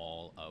 of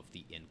all of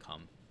the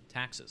income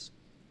taxes.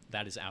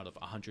 That is out of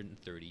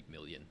 130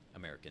 million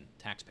American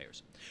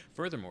taxpayers.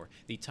 Furthermore,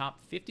 the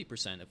top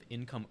 50% of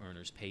income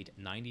earners paid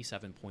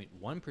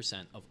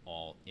 97.1% of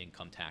all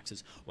income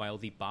taxes, while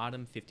the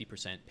bottom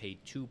 50%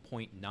 paid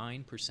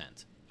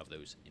 2.9% of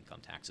those income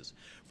taxes.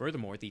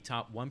 Furthermore, the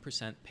top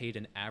 1% paid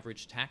an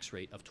average tax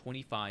rate of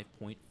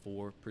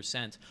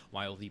 25.4%,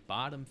 while the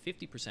bottom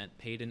 50%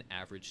 paid an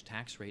average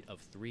tax rate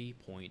of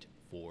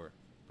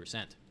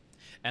 3.4%.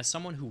 As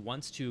someone who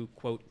wants to,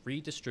 quote,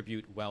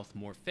 redistribute wealth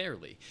more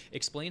fairly,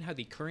 explain how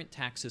the current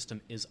tax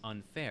system is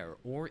unfair,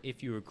 or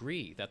if you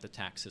agree that the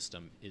tax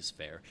system is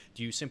fair,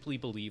 do you simply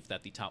believe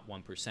that the top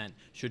 1%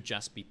 should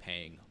just be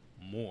paying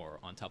more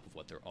on top of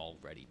what they're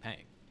already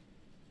paying?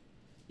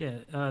 Yeah,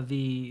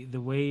 the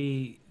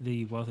way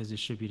the wealth is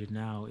distributed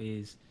now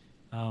is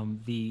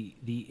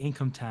the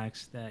income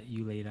tax that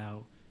you laid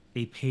out.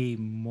 They pay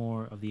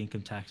more of the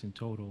income tax in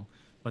total,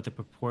 but the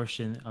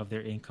proportion of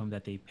their income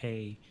that they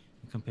pay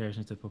in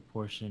comparison to the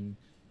proportion,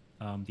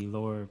 the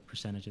lower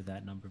percentage of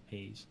that number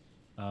pays.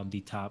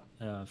 The top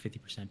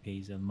 50%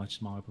 pays a much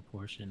smaller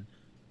proportion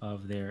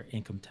of their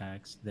income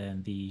tax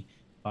than the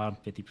bottom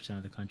 50%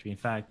 of the country. In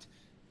fact,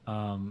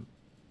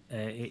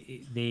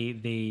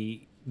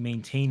 they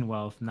maintain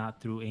wealth not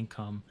through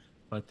income,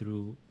 but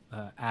through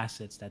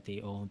assets that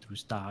they own through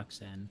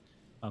stocks and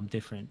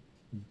different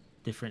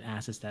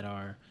assets that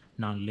are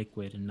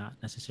non-liquid and not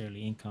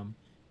necessarily income.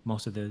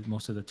 Most of the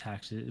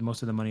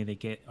money they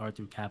get are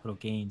through capital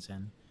gains,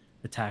 and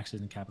the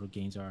taxes and capital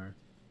gains are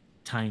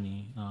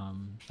tiny,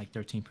 like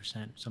 13%,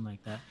 something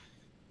like that.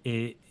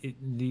 It, it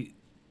the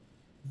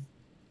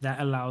That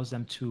allows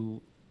them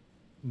to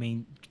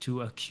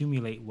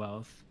accumulate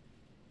wealth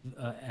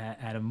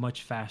at a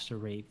much faster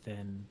rate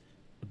than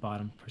the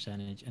bottom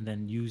percentage, and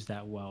then use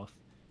that wealth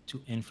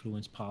to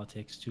influence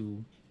politics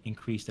to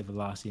increase the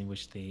velocity in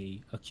which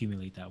they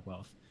accumulate that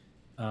wealth.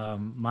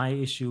 My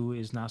issue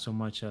is not so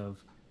much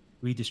of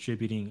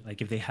redistributing.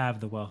 Like if they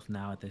have the wealth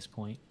now at this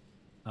point,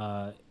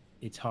 uh,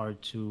 it's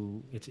hard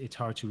to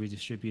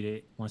redistribute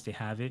it once they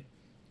have it.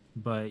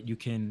 But you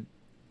can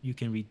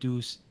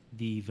reduce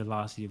the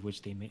velocity of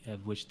which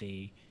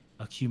they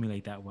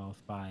accumulate that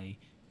wealth by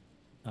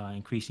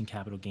increasing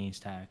capital gains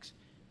tax,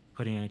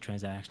 putting in a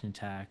transaction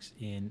tax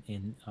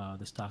in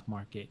the stock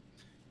market.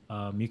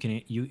 You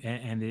can you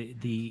and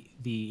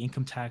the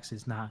income tax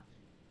is not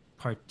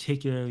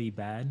particularly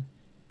bad,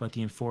 but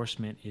the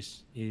enforcement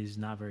is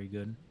not very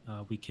good.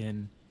 We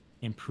can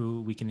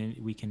improve.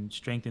 We can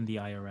strengthen the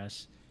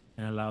IRS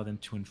and allow them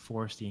to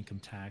enforce the income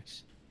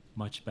tax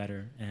much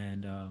better,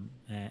 and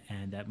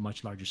at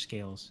much larger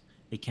scales.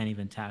 They can't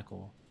even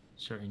tackle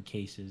certain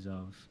cases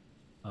of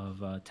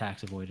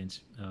tax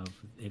avoidance. Of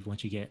if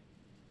once you get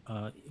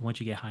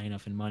high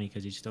enough in money,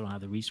 because you still don't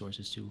have the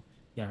resources to,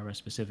 the IRS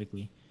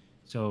specifically.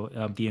 So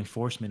the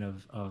enforcement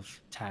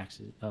of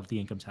taxes, of the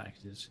income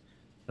tax, is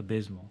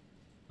abysmal.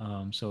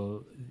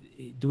 So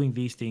doing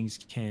these things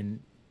can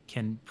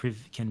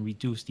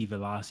reduce the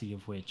velocity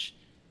of which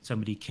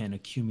somebody can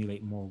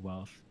accumulate more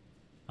wealth,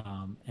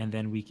 and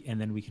then we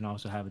can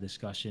also have a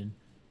discussion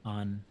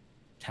on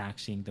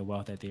taxing the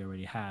wealth that they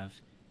already have.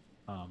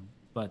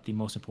 But the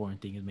most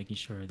important thing is making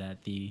sure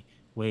that the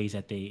ways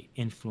that they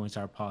influence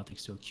our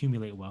politics to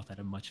accumulate wealth at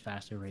a much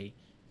faster rate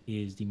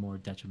is the more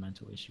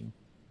detrimental issue.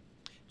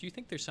 Do you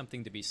think there's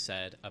something to be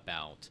said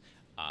about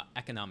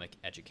economic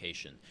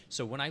education?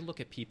 So when I look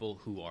at people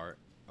who are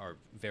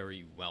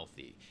very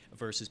wealthy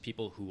versus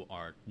people who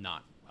are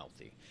not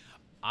wealthy,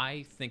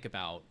 I think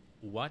about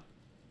what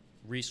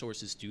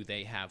resources do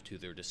they have to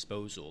their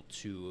disposal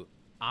to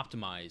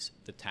optimize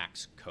the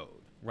tax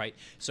code, right?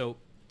 So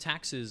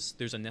taxes,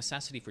 there's a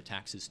necessity for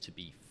taxes to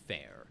be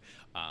fair.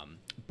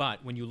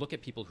 But when you look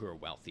at people who are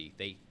wealthy,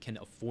 they can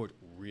afford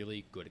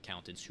really good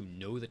accountants who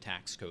know the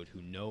tax code,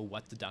 who know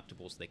what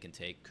deductibles they can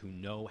take, who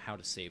know how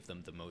to save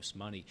them the most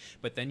money.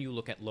 But then you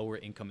look at lower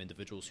income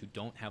individuals who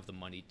don't have the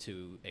money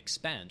to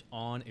expend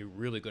on a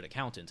really good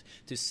accountant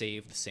to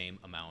save the same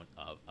amount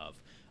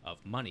of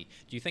money.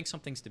 Do you think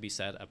something's to be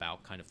said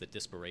about kind of the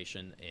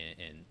disparation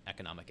in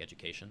economic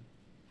education?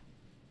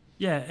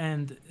 Yeah,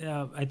 and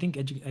I think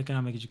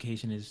economic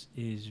education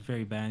is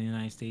very bad in the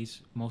United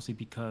States, mostly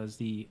because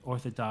the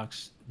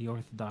orthodox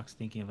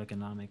thinking of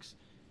economics,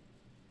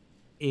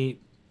 it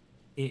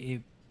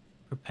it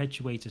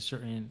perpetuates a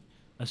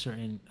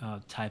certain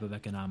type of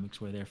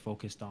economics where they're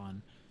focused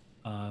on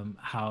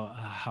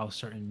how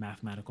certain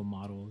mathematical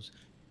models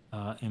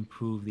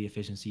improve the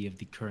efficiency of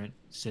the current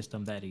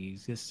system that it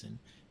exists in.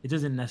 It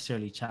doesn't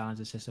necessarily challenge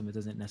the system. It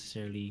doesn't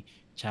necessarily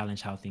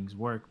challenge how things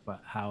work,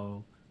 but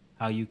how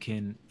you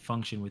can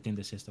function within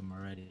the system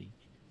already,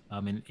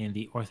 in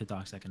the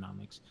orthodox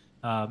economics.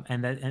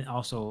 And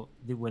also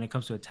when it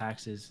comes to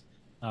taxes,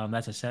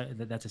 that's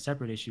a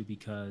separate issue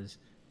because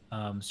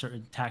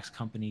certain tax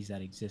companies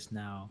that exist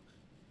now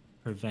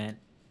prevent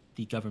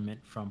the government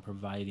from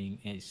providing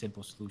a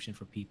simple solution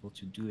for people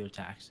to do their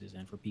taxes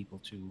and for people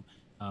to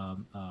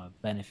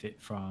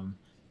benefit from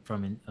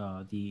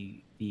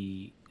the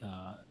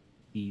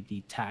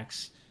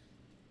tax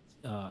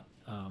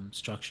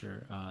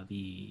structure.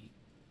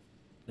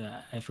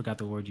 I forgot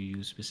the word you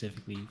used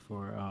specifically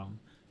for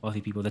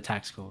wealthy people. The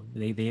tax code.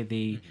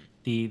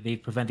 Mm-hmm. They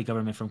prevent the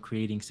government from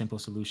creating simple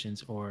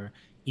solutions or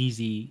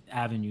easy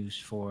avenues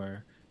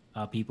for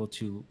people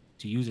to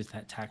use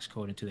that tax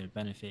code into their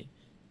benefit.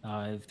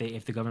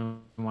 If the government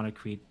want to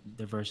create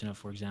their version of,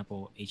 for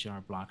example,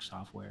 H&R Block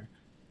software,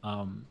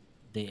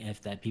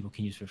 if that people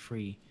can use for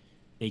free,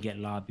 they get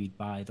lobbied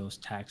by those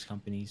tax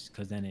companies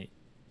because then it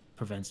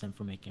prevents them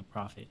from making a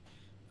profit.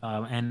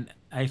 And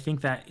I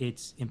think that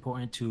it's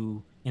important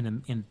to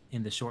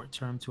in the short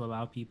term to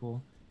allow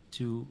people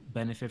to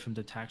benefit from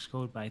the tax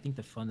code, but I think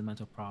the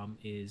fundamental problem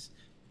is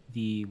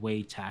the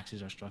way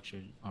taxes are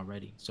structured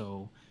already.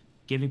 So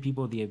giving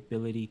people the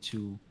ability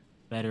to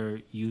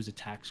better use the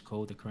tax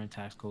code, the current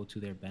tax code, to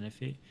their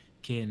benefit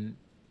can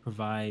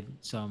provide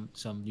some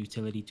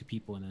utility to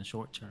people in the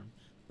short term.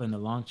 But in the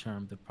long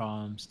term, the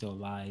problem still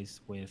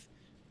lies with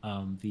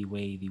the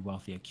way the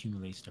wealthy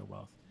accumulates their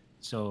wealth.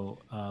 So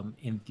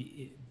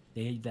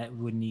that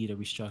would need a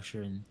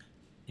restructure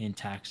in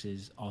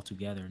taxes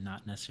altogether,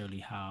 not necessarily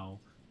how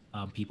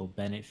people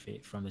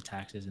benefit from the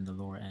taxes in the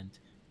lower end.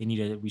 They need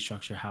to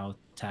restructure how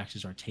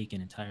taxes are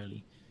taken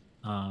entirely,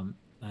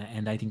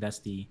 and I think that's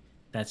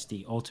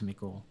the ultimate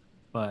goal.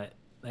 But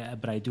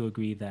I do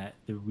agree that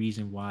the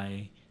reason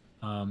why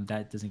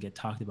that doesn't get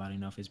talked about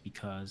enough is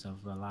because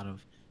of a lot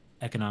of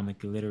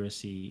economic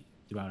illiteracy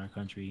throughout our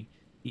country,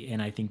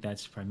 and I think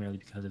that's primarily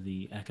because of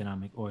the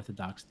economic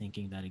orthodox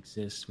thinking that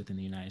exists within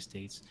the United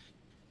States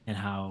and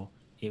how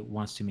it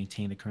wants to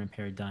maintain the current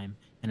paradigm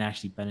and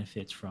actually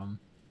benefits from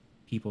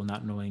people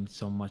not knowing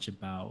so much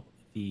about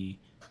the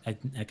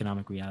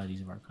economic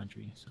realities of our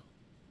country. So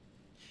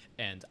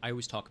And I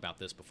always talk about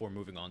this before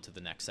moving on to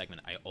the next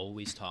segment. I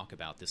always talk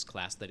about this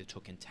class that I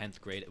took in 10th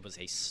grade. It was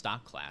a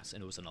stock class,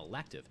 and it was an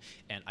elective.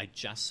 And I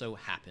just so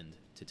happened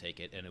to take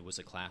it, and it was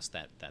a class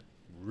that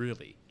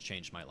really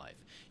changed my life.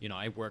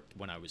 I worked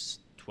when I was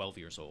 12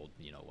 years old.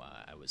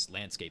 I was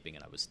landscaping,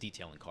 and I was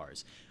detailing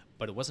cars.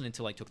 But it wasn't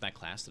until I took that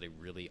class that I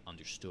really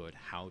understood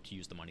how to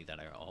use the money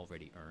that I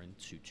already earned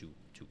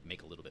to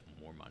make a little bit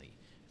more money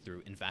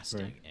through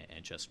investing right.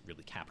 and just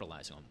really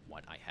capitalizing on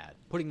what I had,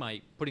 putting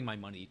my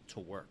money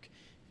to work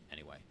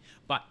anyway.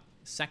 But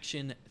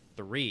section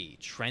 3,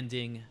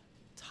 trending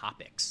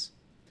topics.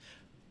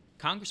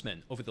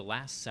 Congressmen over the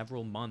last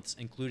several months,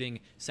 including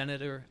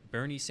Senator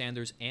Bernie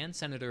Sanders and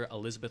Senator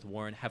Elizabeth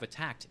Warren, have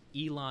attacked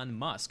Elon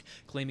Musk,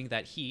 claiming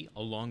that he,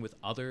 along with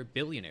other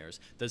billionaires,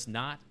 does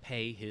not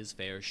pay his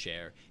fair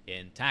share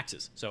in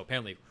taxes. So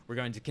apparently, we're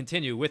going to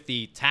continue with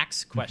the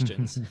tax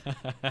questions.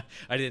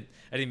 I didn't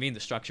mean to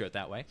structure it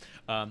that way.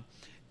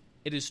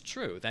 It is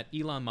true that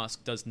Elon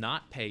Musk does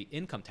not pay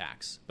income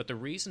tax, but the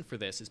reason for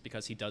this is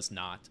because he does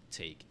not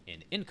take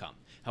in income.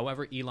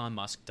 However, Elon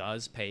Musk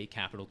does pay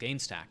capital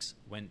gains tax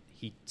when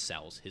he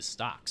sells his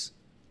stocks.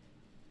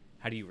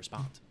 How do you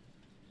respond?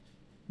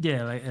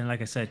 Yeah,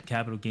 like I said,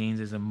 capital gains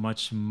is a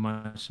much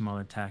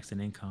smaller tax than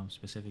income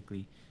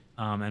specifically,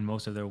 and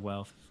most of their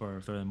wealth, for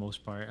the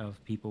most part,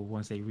 of people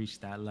once they reach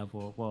that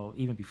level, well,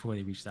 even before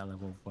they reach that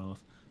level of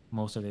wealth,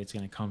 most of it's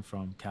going to come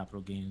from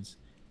capital gains,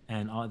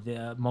 and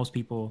most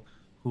people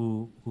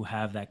who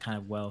have that kind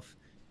of wealth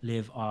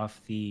live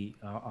off the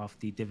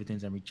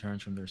dividends and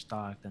returns from their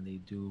stock than they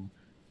do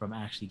from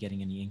actually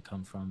getting any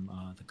income from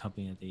the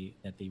company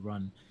that they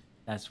run.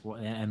 That's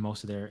what, and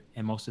most of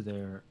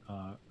their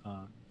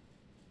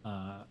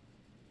uh,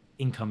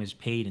 income is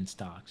paid in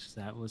stocks.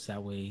 That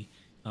way.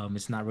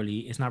 It's not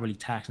really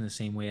taxed in the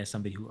same way as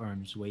somebody who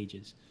earns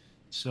wages.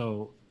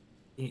 So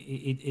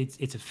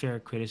it's a fair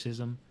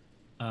criticism.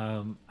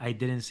 I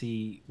didn't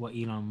see what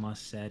Elon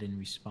Musk said in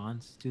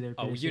response to their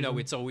Oh, criticism.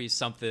 it's always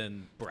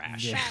something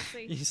brash. Yeah.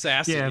 Sassy.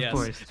 Sassy, Yeah, of yes.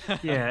 course.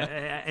 Yeah,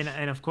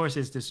 and of course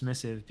it's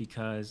dismissive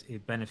because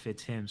it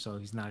benefits him, so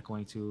he's not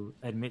going to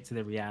admit to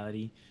the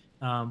reality.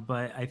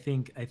 But I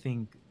think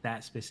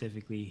that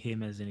specifically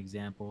him as an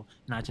example,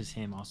 not just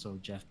him, also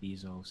Jeff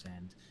Bezos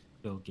and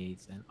Bill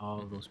Gates and all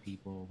of Mhm. those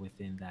people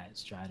within that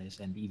stratus,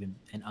 and even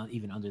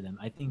under them.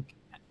 I think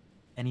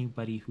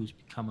anybody who's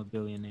become a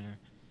billionaire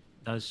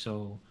does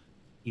so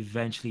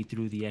eventually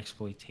through the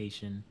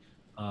exploitation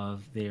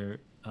of their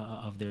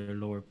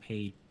lower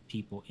paid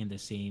people in the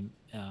same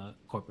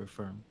corporate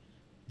firm.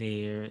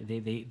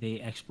 They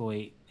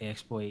exploit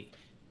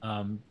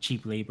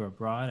cheap labor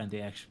abroad, and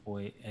they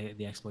exploit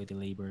the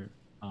labor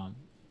um,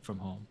 from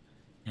home,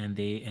 and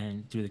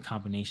through the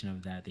combination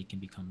of that they can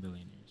become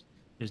billionaires.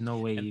 There's no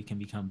way And you can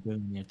become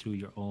billionaire through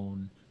your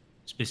own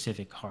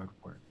specific hard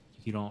work.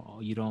 You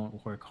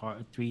don't work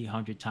hard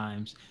 300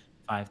 times,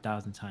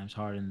 5,000 times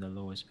harder than the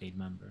lowest paid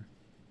member.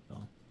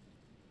 So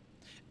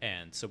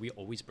And so we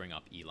always bring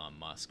up Elon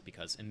Musk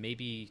because, and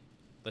maybe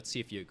let's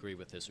see if you agree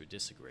with this or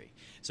disagree.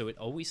 So it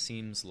always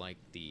seems like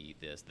the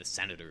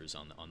senators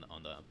on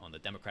the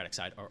Democratic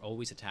side are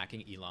always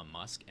attacking Elon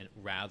Musk, and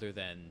rather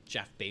than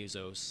Jeff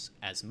Bezos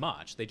as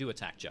much. They do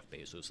attack Jeff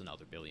Bezos and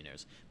other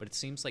billionaires, but it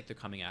seems like they're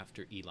coming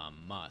after Elon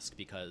Musk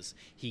because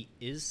he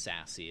is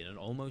sassy, and it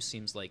almost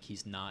seems like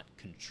he's not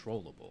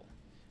controllable.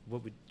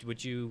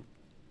 Would you?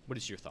 What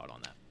is your thought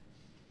on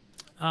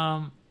that?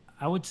 Um,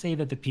 I would say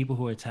that the people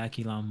who attack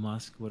Elon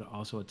Musk would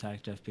also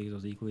attack Jeff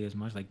Bezos equally as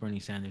much. Like Bernie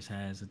Sanders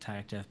has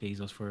attacked Jeff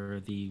Bezos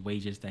for the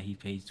wages that he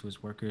pays to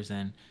his workers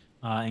and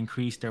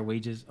increased their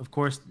wages. Of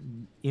course,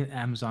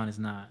 Amazon is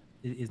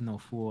no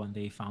fool, and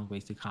they found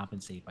ways to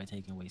compensate by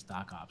taking away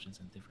stock options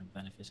and different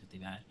benefits that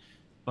they've had.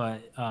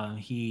 But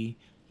he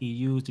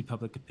used the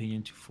public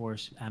opinion to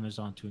force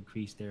Amazon to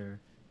increase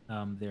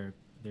um, their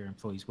their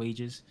employees'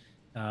 wages.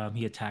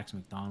 He attacks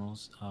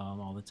McDonald's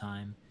all the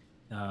time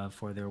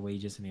for their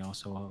wages, and they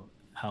also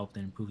helped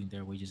in improving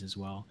their wages as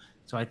well.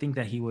 So I think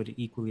that he would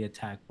equally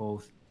attack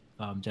both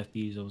Jeff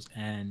Bezos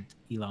and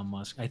Elon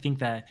Musk. I think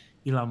that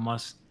Elon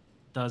Musk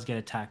does get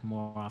attacked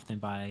more often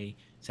by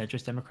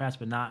centrist Democrats,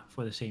 but not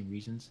for the same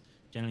reasons.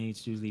 Generally,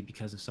 it's usually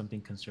because of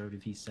something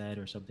conservative he said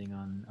or something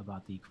on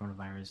about the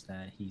coronavirus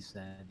that he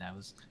said that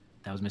was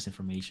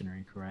misinformation or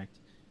incorrect.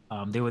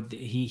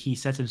 He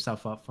sets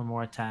himself up for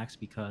more attacks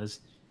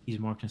because he's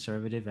more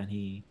conservative and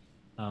he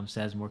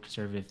says more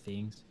conservative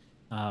things.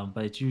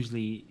 But it's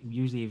usually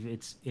if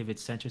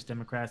it's centrist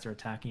Democrats are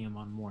attacking him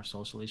on more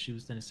social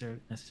issues than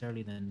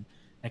necessarily than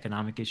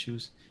economic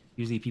issues.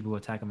 Usually, people who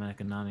attack him on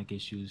economic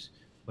issues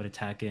would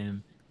attack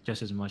him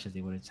just as much as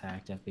they would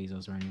attack Jeff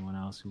Bezos or anyone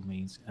else who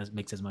makes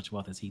as much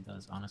wealth as he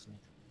does. Honestly.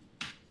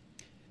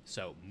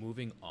 So,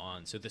 moving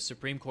on. So, the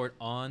Supreme Court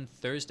on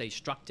Thursday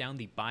struck down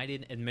the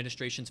Biden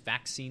administration's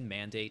vaccine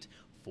mandate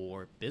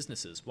for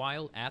businesses,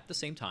 while at the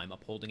same time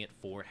upholding it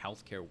for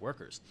healthcare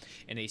workers.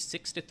 In a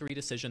 6-3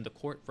 decision, the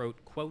court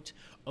wrote, quote,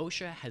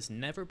 OSHA has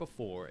never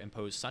before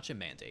imposed such a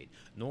mandate,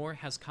 nor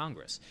has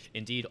Congress.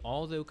 Indeed,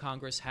 although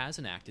Congress has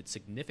enacted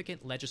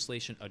significant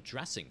legislation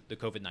addressing the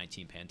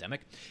COVID-19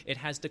 pandemic, it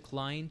has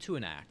declined to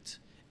enact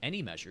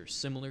any measure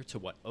similar to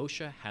what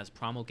OSHA has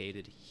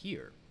promulgated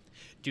here.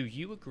 Do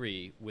you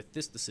agree with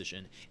this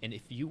decision? And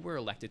if you were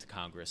elected to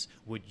Congress,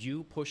 would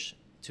you push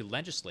to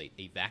legislate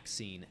a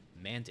vaccine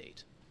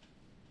mandate?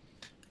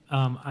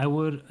 I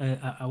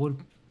would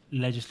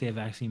legislate a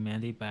vaccine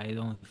mandate, but I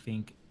don't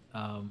think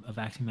a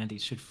vaccine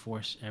mandate should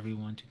force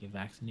everyone to get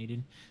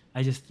vaccinated.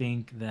 I just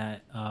think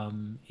that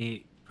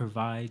it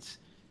provides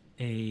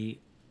a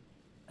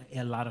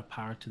a lot of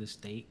power to the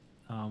state,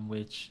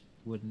 which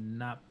would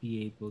not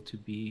be able to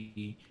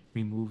be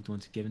removed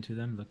once given to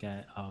them. Look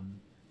at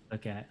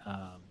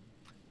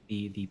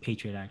the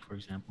Patriot Act, for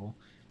example.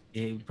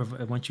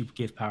 Once you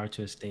give power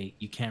to a state,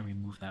 you can't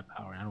remove that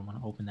power. I don't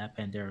want to open that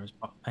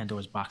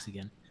Pandora's box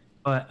again.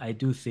 But I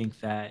do think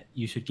that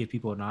you should give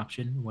people an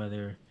option,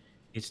 whether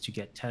it's to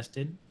get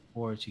tested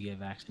or to get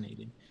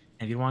vaccinated.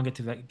 And if you don't want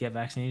to get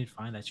vaccinated,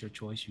 fine, that's your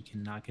choice. You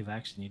cannot get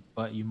vaccinated,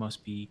 but you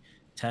must be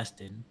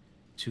tested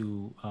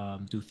to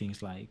do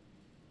things like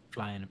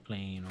fly in a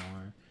plane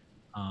or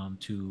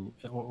to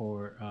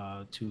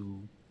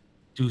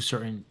do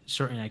certain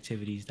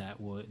activities that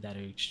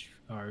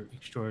are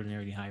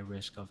extraordinarily high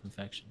risk of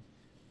infection.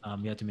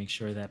 You have to make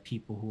sure that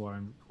people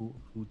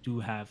who do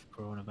have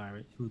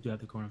coronavirus, who do have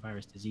the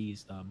coronavirus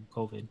disease,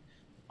 COVID,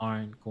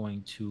 aren't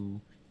going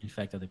to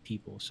infect other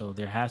people. So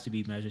there has to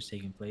be measures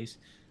taking place.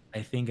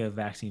 I think a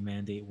vaccine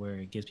mandate where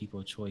it gives people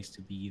a choice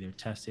to be either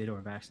tested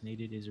or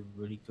vaccinated is a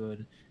really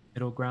good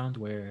middle ground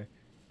where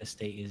the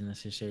state isn't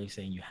necessarily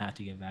saying you have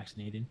to get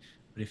vaccinated,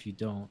 but if you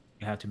don't,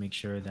 you have to make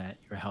sure that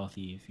you're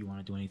healthy if you want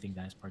to do anything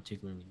that is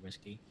particularly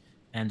risky.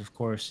 And of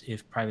course,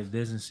 if private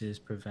businesses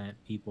prevent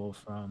people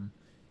from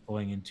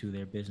going into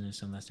their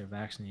business unless they're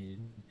vaccinated,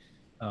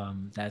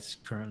 that's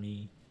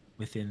currently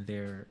within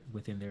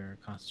their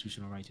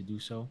constitutional right to do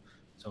so.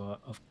 So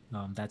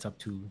that's up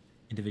to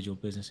individual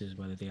businesses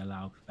whether they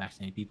allow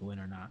vaccinated people in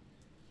or not.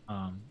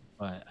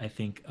 But I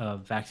think a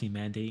vaccine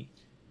mandate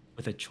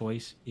with a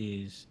choice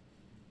is,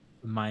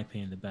 in my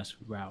opinion, the best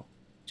route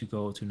to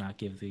go to not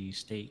give the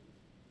state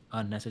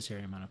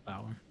unnecessary amount of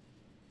power.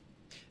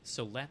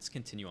 So let's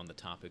continue on the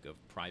topic of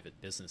private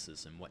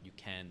businesses and what you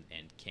can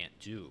and can't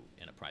do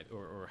in a private,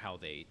 or how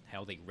they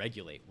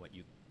regulate what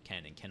you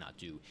can and cannot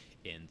do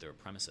in their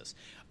premises.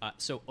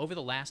 So over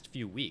the last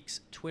few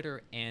weeks,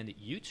 Twitter and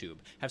YouTube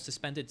have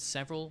suspended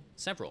several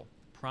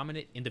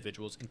prominent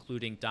individuals,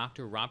 including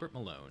Dr. Robert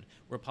Malone,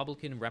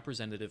 Republican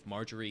Representative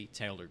Marjorie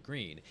Taylor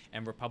Greene,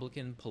 and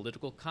Republican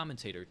political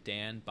commentator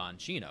Dan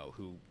Bongino,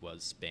 who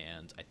was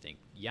banned, I think,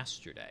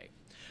 yesterday.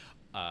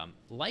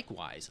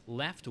 Likewise,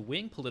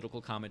 left-wing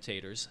political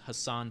commentators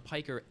Hassan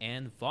Piker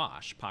and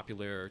Vosh,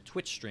 popular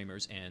Twitch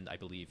streamers and, I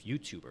believe,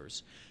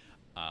 YouTubers,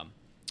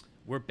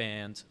 were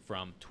banned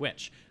from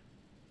Twitch.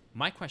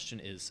 My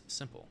question is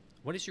simple.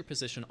 What is your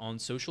position on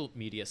social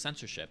media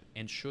censorship,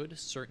 and should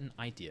certain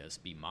ideas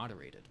be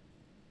moderated?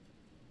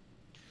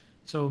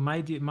 So my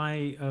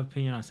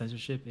opinion on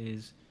censorship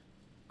is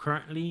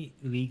currently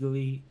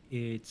legally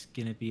it's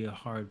gonna be a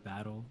hard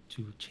battle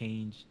to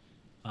change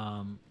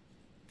um,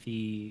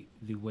 the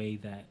way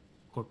that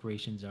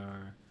corporations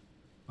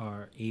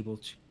are able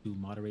to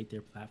moderate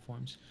their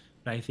platforms.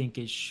 But I think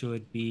it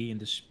should be in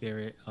the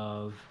spirit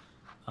of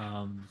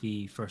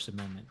the First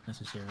Amendment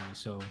necessarily.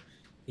 So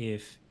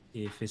if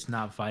it's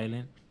not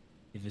violent,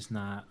 if it's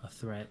not a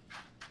threat,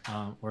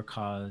 or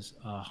cause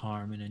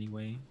harm in any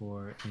way,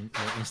 or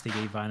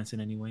instigate violence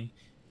in any way,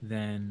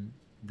 then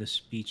the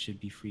speech should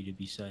be free to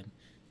be said.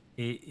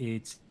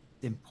 It's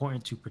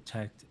important to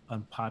protect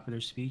unpopular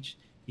speech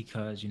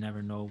because you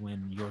never know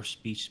when your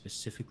speech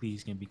specifically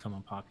is going to become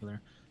unpopular.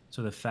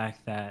 So the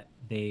fact that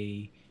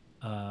they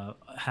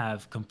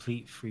have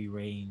complete free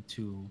reign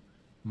to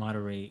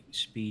moderate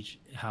speech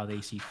how they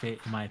see fit,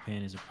 in my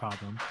opinion, is a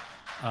problem.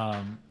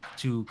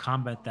 To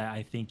combat that,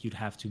 I think you'd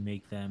have to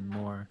make them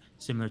more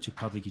similar to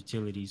public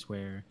utilities,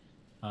 where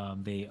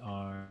they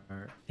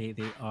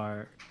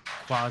are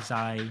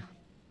quasi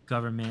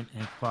government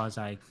and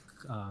quasi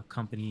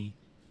company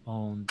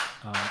owned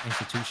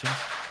institutions,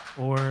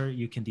 or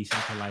you can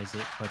decentralize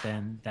it. But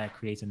then that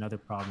creates another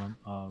problem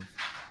of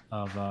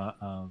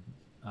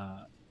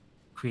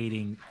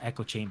creating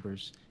echo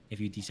chambers. If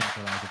you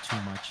decentralize it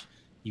too much,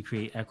 you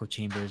create echo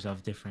chambers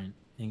of different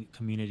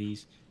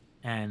communities,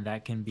 and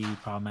that can be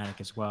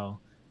problematic as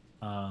well,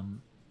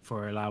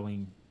 for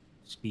allowing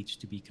speech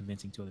to be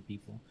convincing to other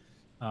people.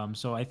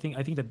 So I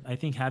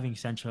think having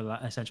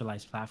a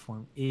centralized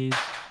platform is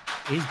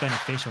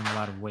beneficial in a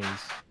lot of ways.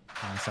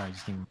 Sorry,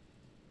 just give me.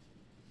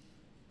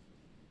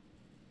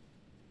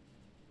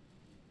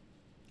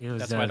 It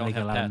was That's why I don't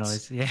making a have lot of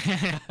pets.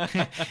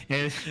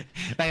 noise.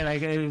 Yeah,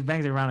 like if it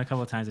bangs around a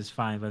couple of times, it's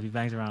fine. But if it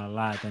bangs around a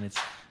lot, then it's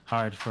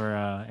hard for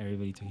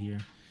everybody to hear.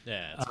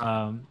 Yeah, that's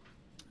fine.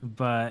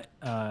 But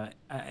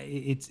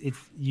it's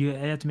you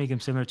have to make them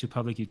similar to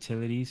public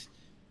utilities,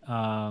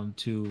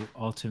 to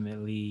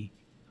ultimately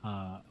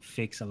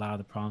fix a lot of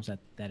the problems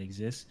that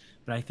exist.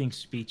 But I think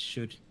speech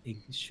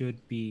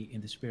should be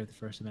in the spirit of the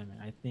First Amendment.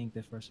 I think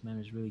the First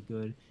Amendment is really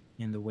good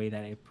in the way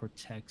that it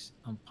protects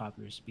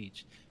unpopular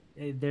speech.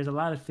 There's a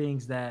lot of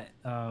things that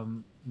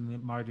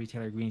Marjorie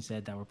Taylor Greene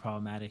said that were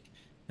problematic.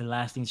 The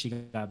last thing she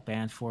got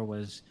banned for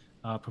was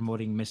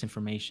promoting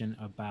misinformation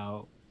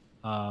about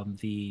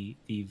the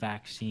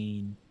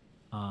vaccine,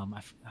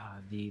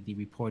 the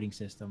reporting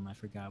system. I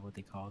forgot what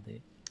they called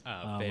it.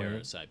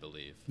 Fairs, I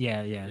believe.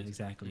 Yeah, yeah,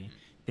 exactly.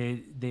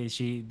 It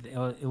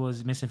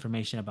was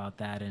misinformation about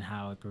that and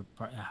how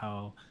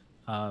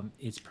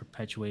it's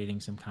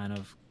perpetuating some kind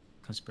of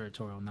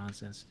conspiratorial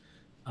nonsense.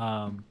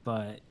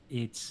 But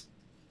it,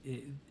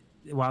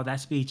 while that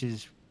speech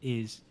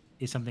is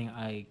something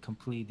I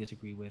completely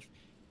disagree with,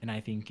 and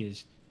I think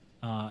it's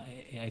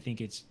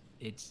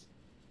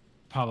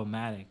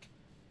problematic.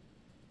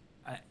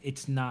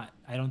 It's not.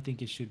 I don't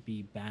think it should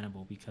be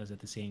bannable because at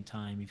the same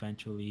time,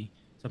 eventually,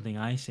 something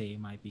I say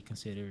might be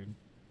considered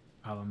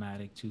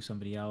problematic to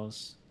somebody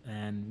else,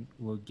 and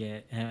we'll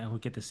get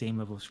the same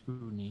level of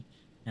scrutiny.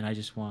 And I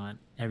just want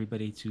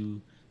everybody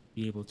to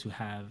be able to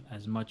have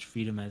as much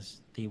freedom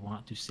as they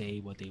want to say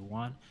what they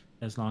want,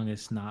 as long as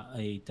it's not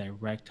a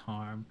direct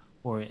harm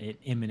or an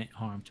imminent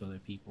harm to other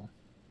people.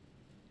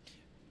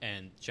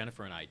 And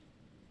Jennifer and I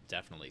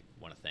definitely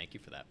want to thank you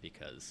for that,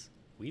 because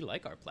we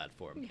like our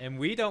platform and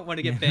we don't want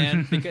to get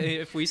banned because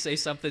if we say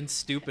something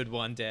stupid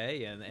one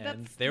day,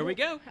 and there we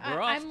go,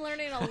 we're off. I'm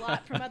learning a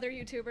lot from other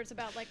YouTubers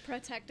about like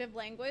protective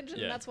language,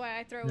 and that's why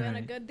I throw in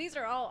a good, these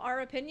are all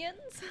our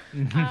opinions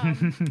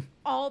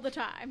all the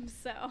time.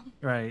 So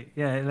right,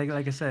 yeah, like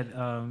I said,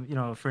 you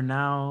know, for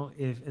now,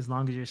 if as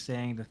long as you're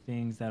saying the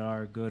things that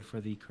are good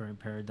for the current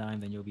paradigm,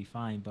 then you'll be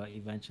fine. But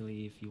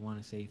eventually, if you want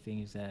to say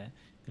things that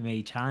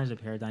may challenge the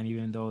paradigm,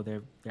 even though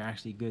they're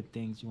actually good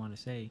things you want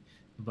to say,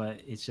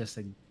 but it's just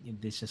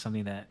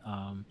something that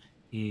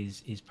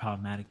is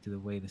problematic to the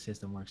way the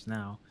system works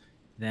now,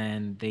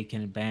 then they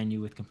can ban you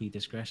with complete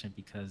discretion,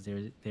 because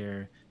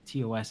their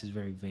TOS is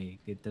very vague.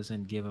 It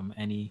doesn't give them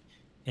any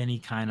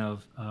kind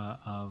of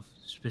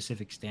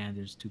specific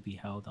standards to be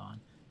held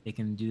on. They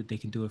can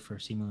do it for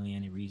seemingly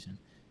any reason.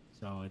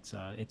 So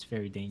it's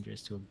very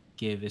dangerous to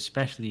give,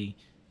 especially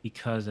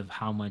because of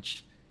how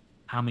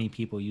many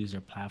people use their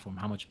platform,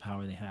 how much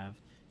power they have.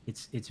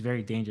 It's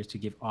very dangerous to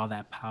give all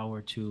that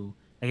power to,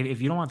 like,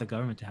 if you don't want the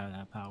government to have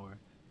that power,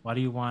 why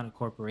do you want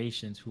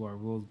corporations who are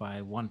ruled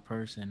by one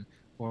person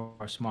or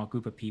a small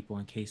group of people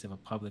in case of a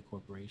public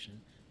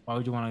corporation? Why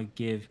would you want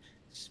to give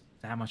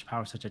that much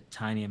power, such a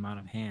tiny amount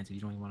of hands, if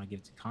you don't even want to give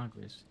it to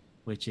Congress,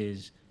 which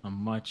is a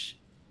much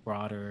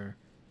broader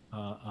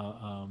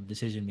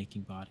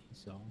decision-making body?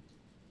 So,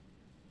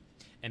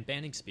 and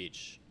banning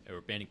speech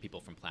or banning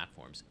people from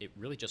platforms, it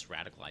really just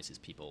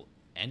radicalizes people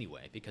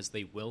anyway, because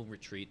they will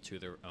retreat to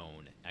their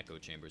own echo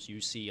chambers. You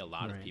see a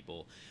lot of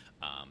people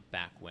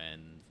back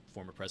when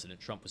former President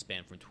Trump was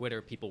banned from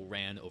Twitter, people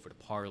ran over to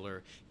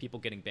Parler. People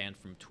getting banned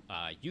from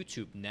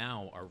YouTube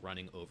now are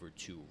running over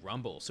to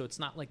Rumble. So it's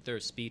not like their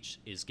speech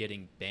is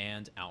getting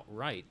banned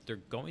outright. They're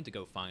going to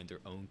go find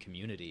their own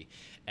community,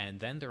 and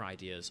then their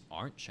ideas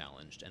aren't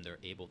challenged, and they're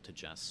able to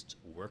just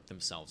work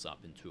themselves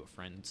up into a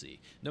frenzy.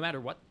 No matter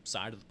what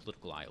side of the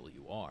political aisle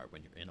you are,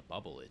 when you're in a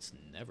bubble, it's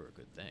never a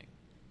good thing.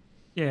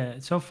 Yeah,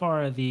 so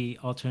far the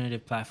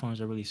alternative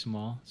platforms are really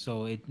small,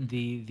 so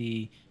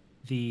the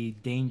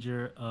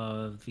danger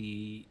of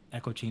the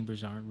echo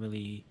chambers aren't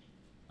really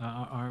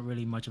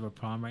much of a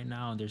problem right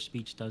now, and their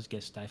speech does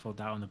get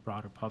stifled out in the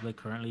broader public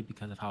currently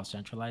because of how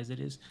centralized it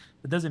is.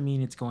 But doesn't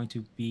mean it's going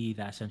to be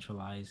that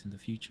centralized in the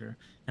future,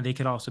 and they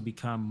could also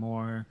become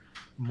more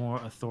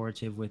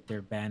authoritative with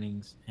their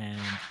bannings and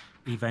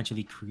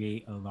eventually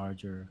create a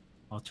larger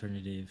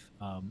alternative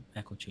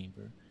echo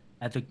chamber.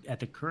 At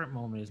the current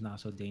moment, it's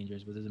not so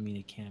dangerous, but doesn't mean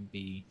it can't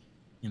be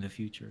in the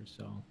future.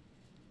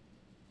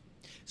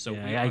 So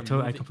yeah,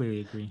 I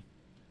completely agree.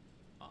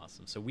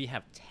 Awesome. So we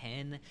have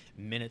 10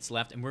 minutes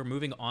left, and we're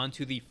moving on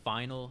to the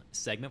final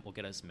segment. We'll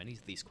get as many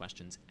of these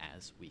questions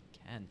as we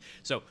can.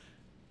 So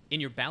in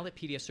your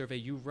Ballotpedia survey,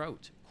 you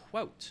wrote,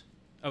 quote,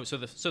 so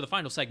the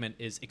final segment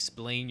is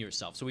explain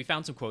yourself. So we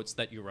found some quotes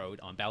that you wrote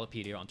on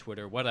Ballotpedia, on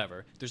Twitter,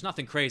 whatever. There's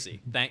nothing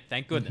crazy.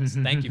 Thank goodness.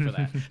 Thank you for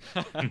that.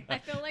 I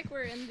feel like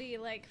we're in the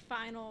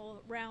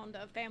final round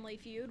of Family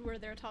Feud where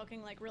they're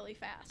talking really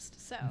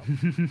fast. So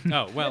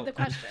oh well, the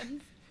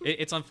questions.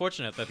 It's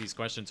unfortunate that these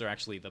questions are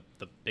actually the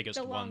biggest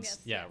the ones.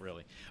 Longest, yeah,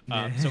 really.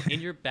 So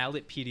in your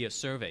Ballotpedia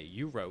survey,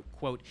 you wrote,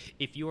 quote,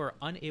 if you are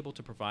unable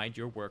to provide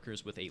your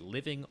workers with a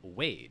living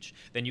wage,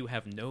 then you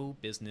have no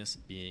business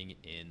being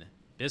in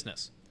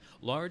business.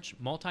 Large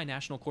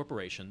multinational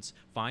corporations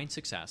find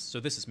success, so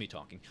this is me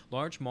talking,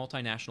 large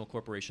multinational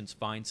corporations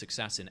find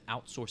success in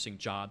outsourcing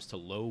jobs to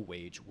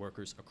low-wage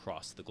workers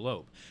across the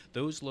globe.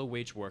 Those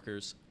low-wage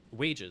workers'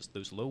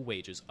 those low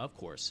wages, of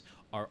course,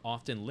 are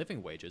often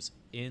living wages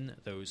in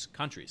those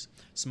countries.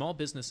 Small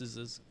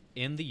businesses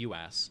in the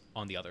U.S.,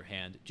 on the other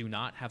hand, do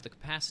not have the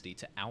capacity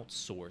to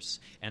outsource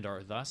and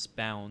are thus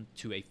bound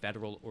to a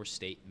federal or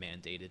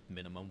state-mandated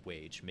minimum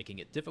wage, making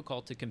it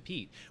difficult to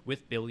compete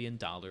with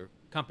billion-dollar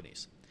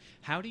companies.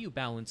 How do you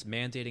balance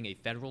mandating a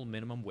federal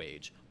minimum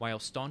wage while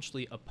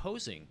staunchly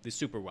opposing the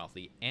super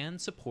wealthy and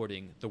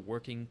supporting the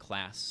working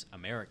class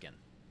American?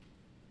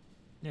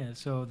 Yeah,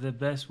 so the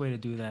best way to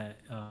do that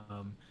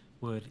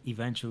would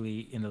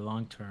eventually, in the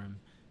long term,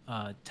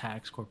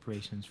 tax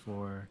corporations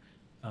for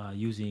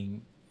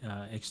using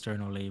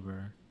external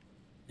labor,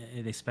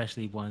 and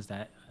especially ones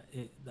that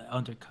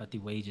undercut the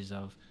wages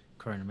of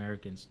current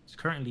Americans.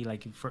 Currently,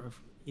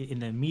 in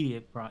the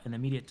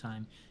immediate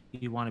time,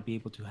 you want to be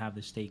able to have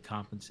the state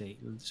compensate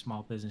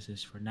small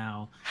businesses for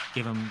now,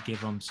 give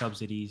them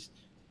subsidies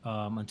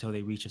until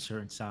they reach a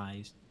certain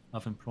size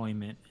of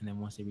employment, and then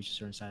once they reach a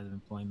certain size of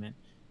employment,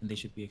 then they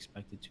should be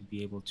expected to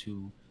be able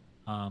to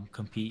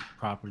compete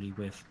properly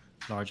with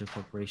larger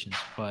corporations.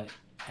 But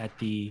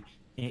that's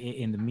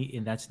in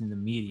the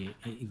immediate.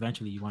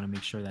 Eventually, you want to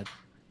make sure that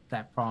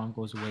that problem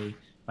goes away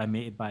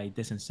by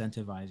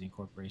disincentivizing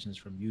corporations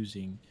from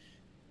using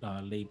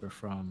labor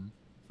from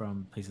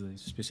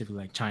places specifically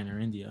like China or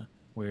India,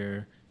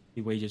 where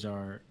the wages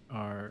are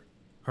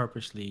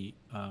purposely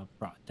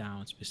brought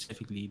down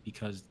specifically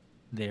because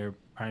their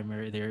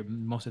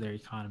most of their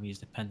economy is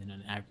dependent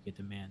on aggregate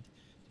demand.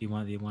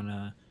 So they want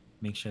to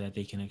make sure that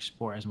they can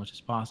export as much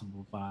as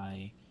possible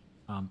by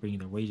bringing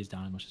their wages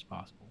down as much as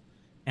possible.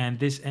 And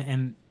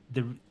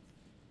the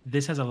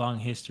this has a long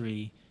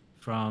history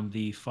from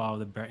the fall of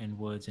the Bretton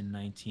Woods in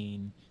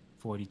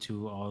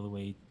 1942 all the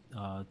way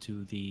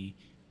to the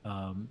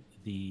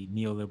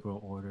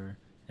neoliberal order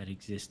that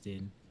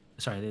existed.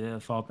 Sorry, the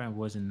fall of Bretton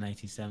Woods in the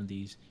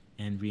 1970s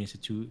and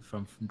reinstitute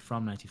from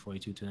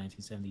 1942 to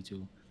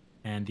 1972,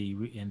 and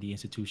the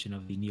institution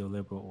of the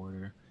neoliberal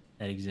order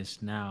that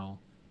exists now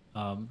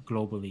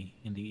globally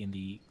in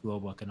the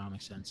global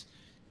economic sense.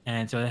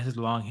 And so that has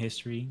a long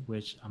history,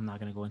 which I'm not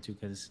going to go into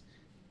because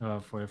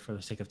for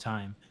the sake of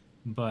time.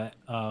 But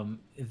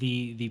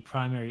the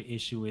primary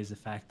issue is the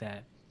fact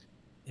that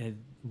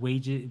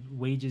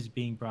wages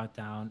being brought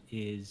down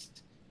is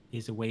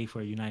a way for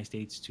the United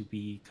States to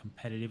be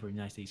competitive, or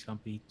United States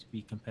company to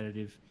be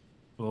competitive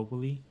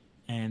globally.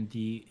 And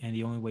the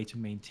only way to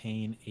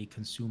maintain a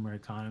consumer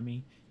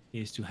economy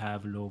is to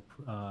have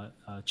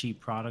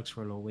cheap products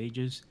for low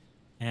wages,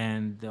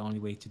 and the only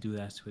way to do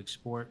that is to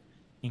export.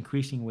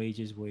 Increasing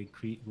wages will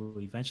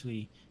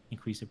eventually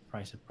increase the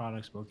price of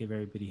products, but will give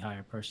everybody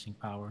higher purchasing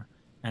power,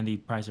 and the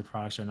price of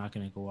products are not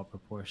going to go up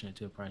proportionate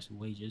to the price of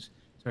wages.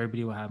 So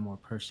everybody will have more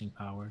purchasing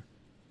power,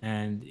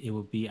 and it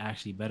will be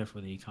actually better for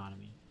the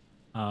economy.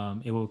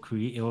 It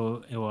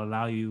will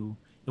allow you,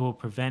 it will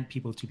prevent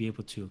people to be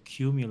able to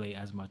accumulate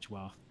as much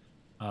wealth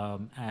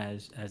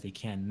as they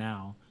can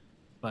now,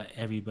 but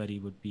everybody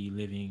would be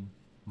living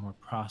a more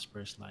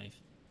prosperous life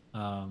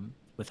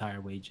with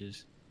higher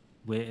wages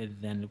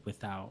than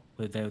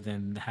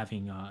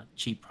having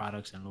cheap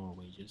products and lower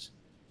wages.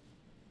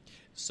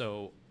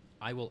 So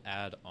I will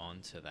add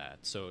on to that.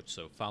 So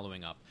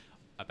following up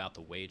about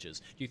the wages,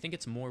 do you think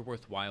it's more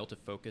worthwhile to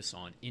focus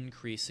on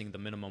increasing the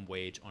minimum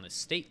wage on a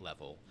state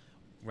level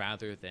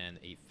rather than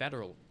a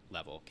federal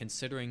level,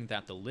 considering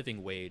that the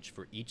living wage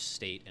for each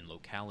state and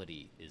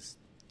locality is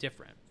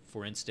different?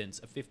 For instance,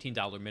 a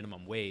 $15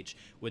 minimum wage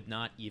would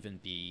not even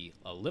be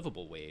a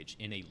livable wage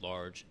in a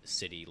large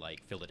city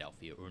like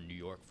Philadelphia or New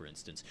York, for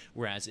instance,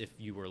 whereas if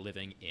you were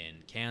living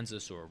in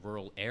Kansas or a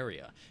rural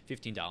area,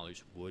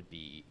 $15 would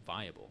be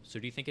viable. So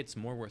do you think it's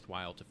more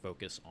worthwhile to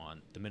focus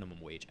on the minimum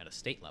wage at a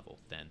state level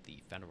than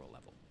the federal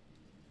level?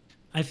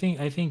 I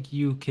think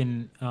you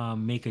can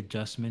make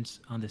adjustments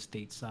on the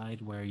state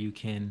side where you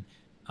can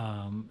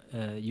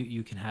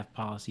you can have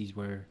policies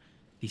where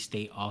the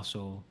state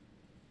also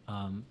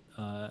um,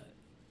 uh,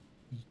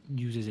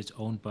 uses its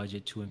own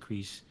budget to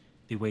increase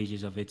the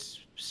wages of its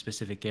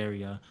specific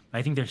area. But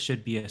I think there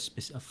should be a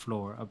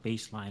floor, a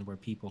baseline where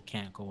people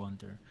can't go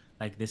under.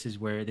 Like this is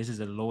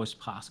the lowest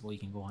possible you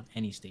can go on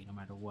any state, no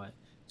matter what.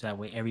 So that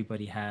way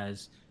everybody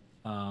has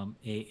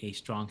a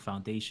strong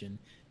foundation.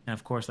 And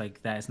of course,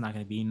 like that is not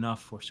going to be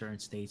enough for certain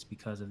states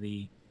because of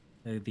the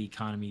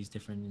economy is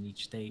different in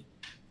each state.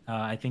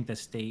 I think the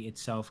state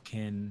itself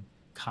can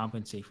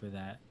compensate for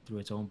that through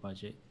its own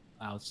budget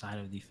outside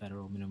of the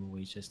federal minimum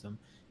wage system,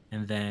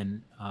 and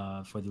then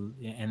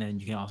and then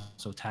you can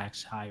also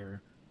tax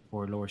higher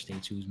for lower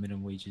states whose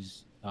minimum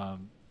wages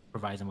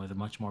provides them with a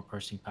much more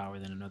purchasing power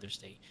than another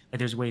state. Like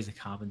there's ways to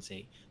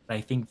compensate, but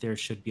I think there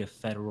should be a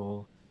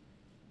federal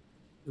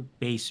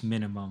base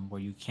minimum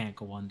where you can't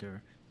go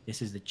under.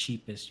 This is the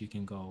cheapest you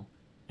can go,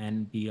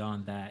 and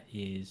beyond that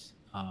is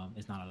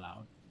not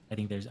allowed. I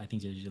think there's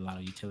a lot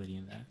of utility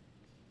in that.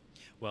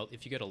 Well,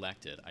 if you get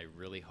elected, I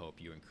really hope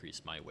you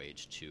increase my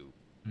wage to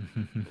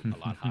a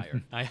lot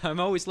higher. I'm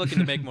always looking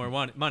to make more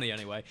money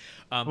anyway.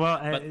 Well,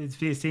 But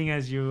seeing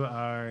as you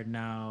are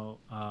now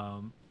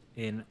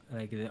in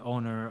like the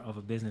owner of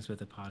a business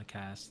with a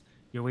podcast,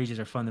 your wages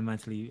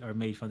are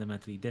made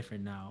fundamentally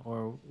different now,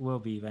 or will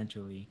be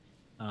eventually,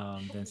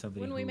 than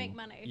somebody When we who make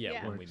money.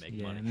 yeah, when we works. make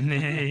Yeah.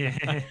 money.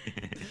 Yeah.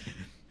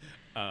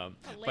 um,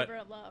 A but labor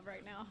of love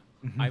right now.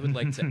 I would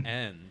like to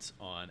end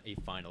on a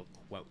final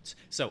quote.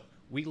 So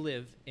we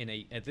live in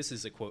this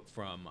is a quote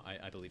from,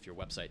 I believe, your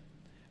website.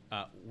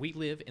 We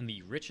live in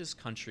the richest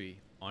country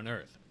on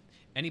earth.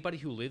 Anybody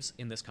who lives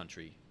in this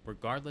country,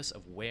 regardless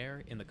of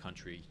where in the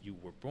country you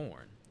were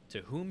born,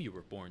 to whom you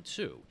were born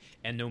to,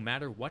 and no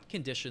matter what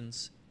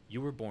conditions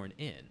you were born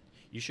in,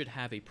 you should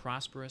have a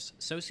prosperous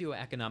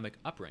socioeconomic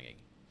upbringing.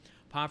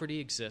 Poverty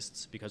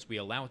exists because we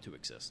allow it to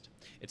exist.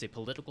 It's a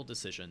political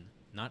decision,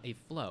 not a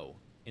flaw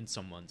in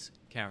someone's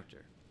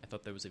character. I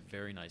thought that was a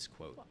very nice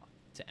quote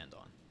to end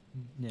on.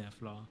 Yeah,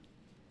 flaw.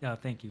 Yeah,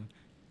 thank you.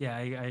 Yeah,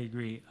 I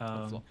agree.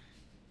 Flaw.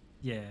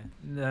 Yeah,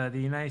 the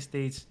United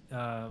States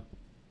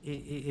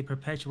it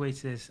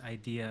perpetuates this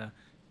idea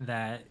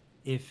that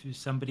if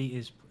somebody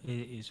is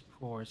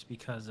poor, it's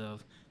because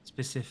of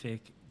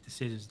specific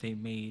decisions they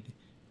made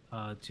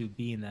to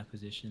be in that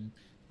position.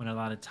 When a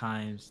lot of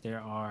times there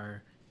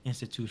are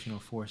institutional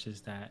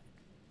forces that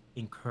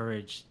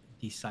encourage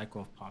the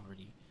cycle of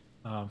poverty.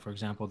 For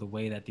example, the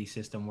way that the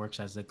system works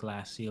as a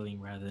glass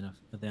ceiling rather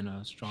than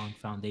a strong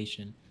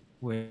foundation,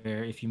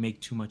 where if you make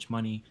too much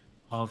money,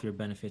 all of your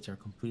benefits are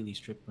completely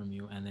stripped from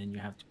you, and then you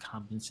have to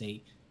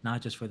compensate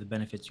not just for the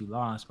benefits you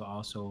lost, but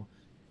also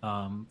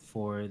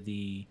for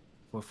the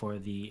for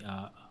the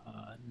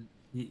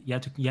you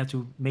have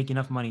to make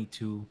enough money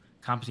to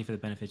compensate for the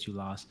benefits you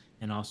lost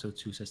and also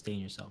to sustain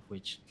yourself,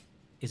 which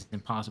is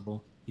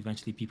impossible.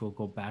 Eventually, people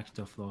go back to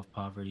the flow of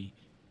poverty.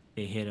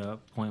 They hit a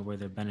point where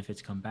their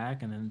benefits come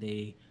back, and then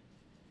they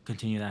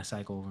continue that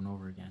cycle over and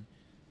over again.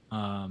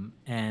 Um,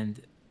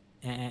 and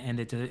and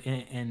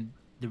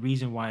the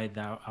reason why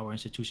our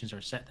institutions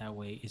are set that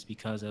way is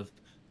because of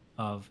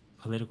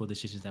political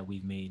decisions that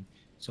we've made.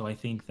 So I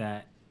think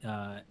that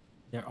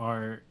there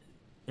are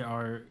there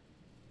are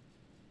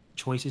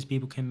choices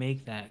people can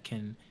make that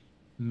can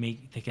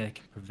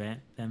prevent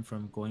them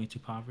from going into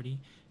poverty.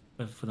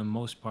 But for the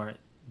most part,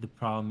 the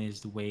problem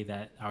is the way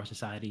that our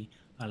society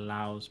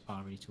allows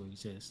poverty to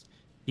exist.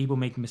 People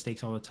make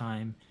mistakes all the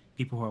time.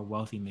 People who are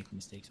wealthy make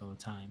mistakes all the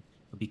time.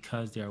 But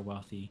because they are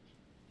wealthy,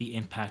 the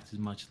impact is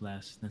much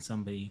less than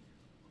somebody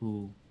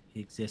who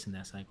exists in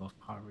that cycle of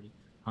poverty.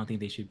 I don't think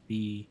they should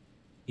be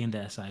in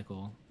that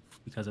cycle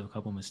because of a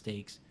couple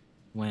mistakes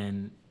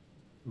when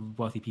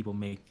wealthy people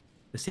make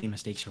the same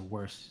mistakes or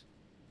worse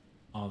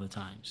all the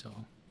time.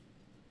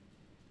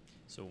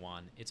 So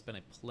Juan, it's been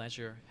a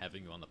pleasure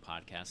having you on the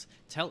podcast.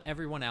 Tell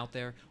everyone out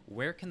there,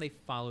 where can they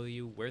follow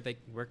you?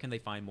 Where can they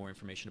find more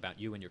information about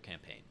you and your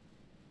campaign?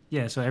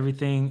 Yeah, so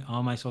everything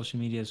on my social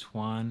media is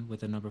Juan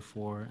with the number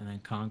 4 and then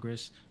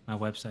Congress. My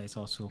website is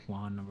also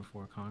Juan number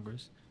 4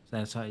 Congress. So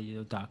that's how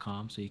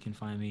 .com. So you can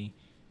find me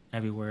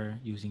everywhere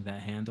using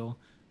that handle.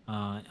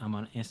 I'm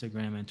on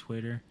Instagram and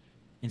Twitter.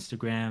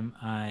 Instagram,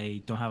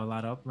 I don't have a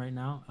lot up right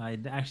now. I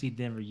actually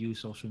never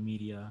used social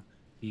media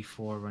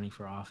before running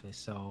for office.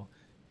 So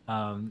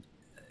um,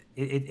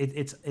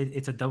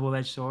 it's a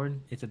double-edged sword.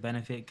 It's a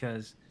benefit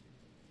because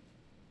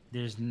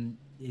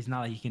it's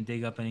not like you can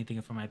dig up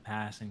anything from my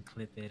past and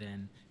clip it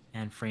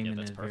and frame it in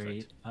a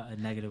very a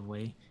negative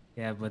way.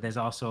 Yeah, but there's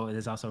also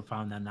a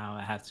problem that now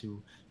I have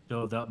to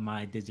build up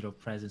my digital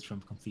presence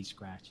from complete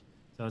scratch.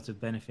 So it's a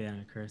benefit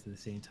and a curse at the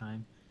same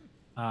time.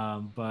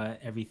 But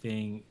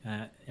everything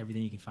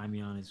you can find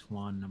me on is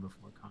Juan number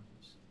 4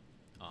 Congress.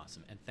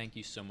 Awesome. And thank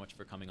you so much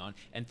for coming on.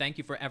 And thank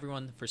you for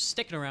everyone for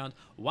sticking around,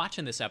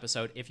 watching this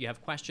episode. If you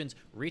have questions,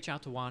 reach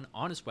out to Juan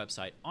on his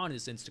website, on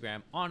his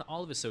Instagram, on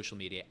all of his social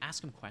media.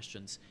 Ask him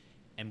questions,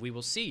 and we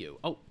will see you.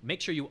 Oh,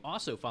 make sure you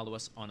also follow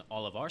us on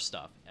all of our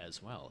stuff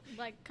as well.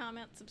 Like,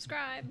 comment,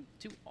 subscribe.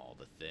 Do all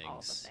the things.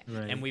 All the things.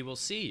 Right. And we will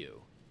see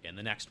you in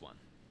the next one.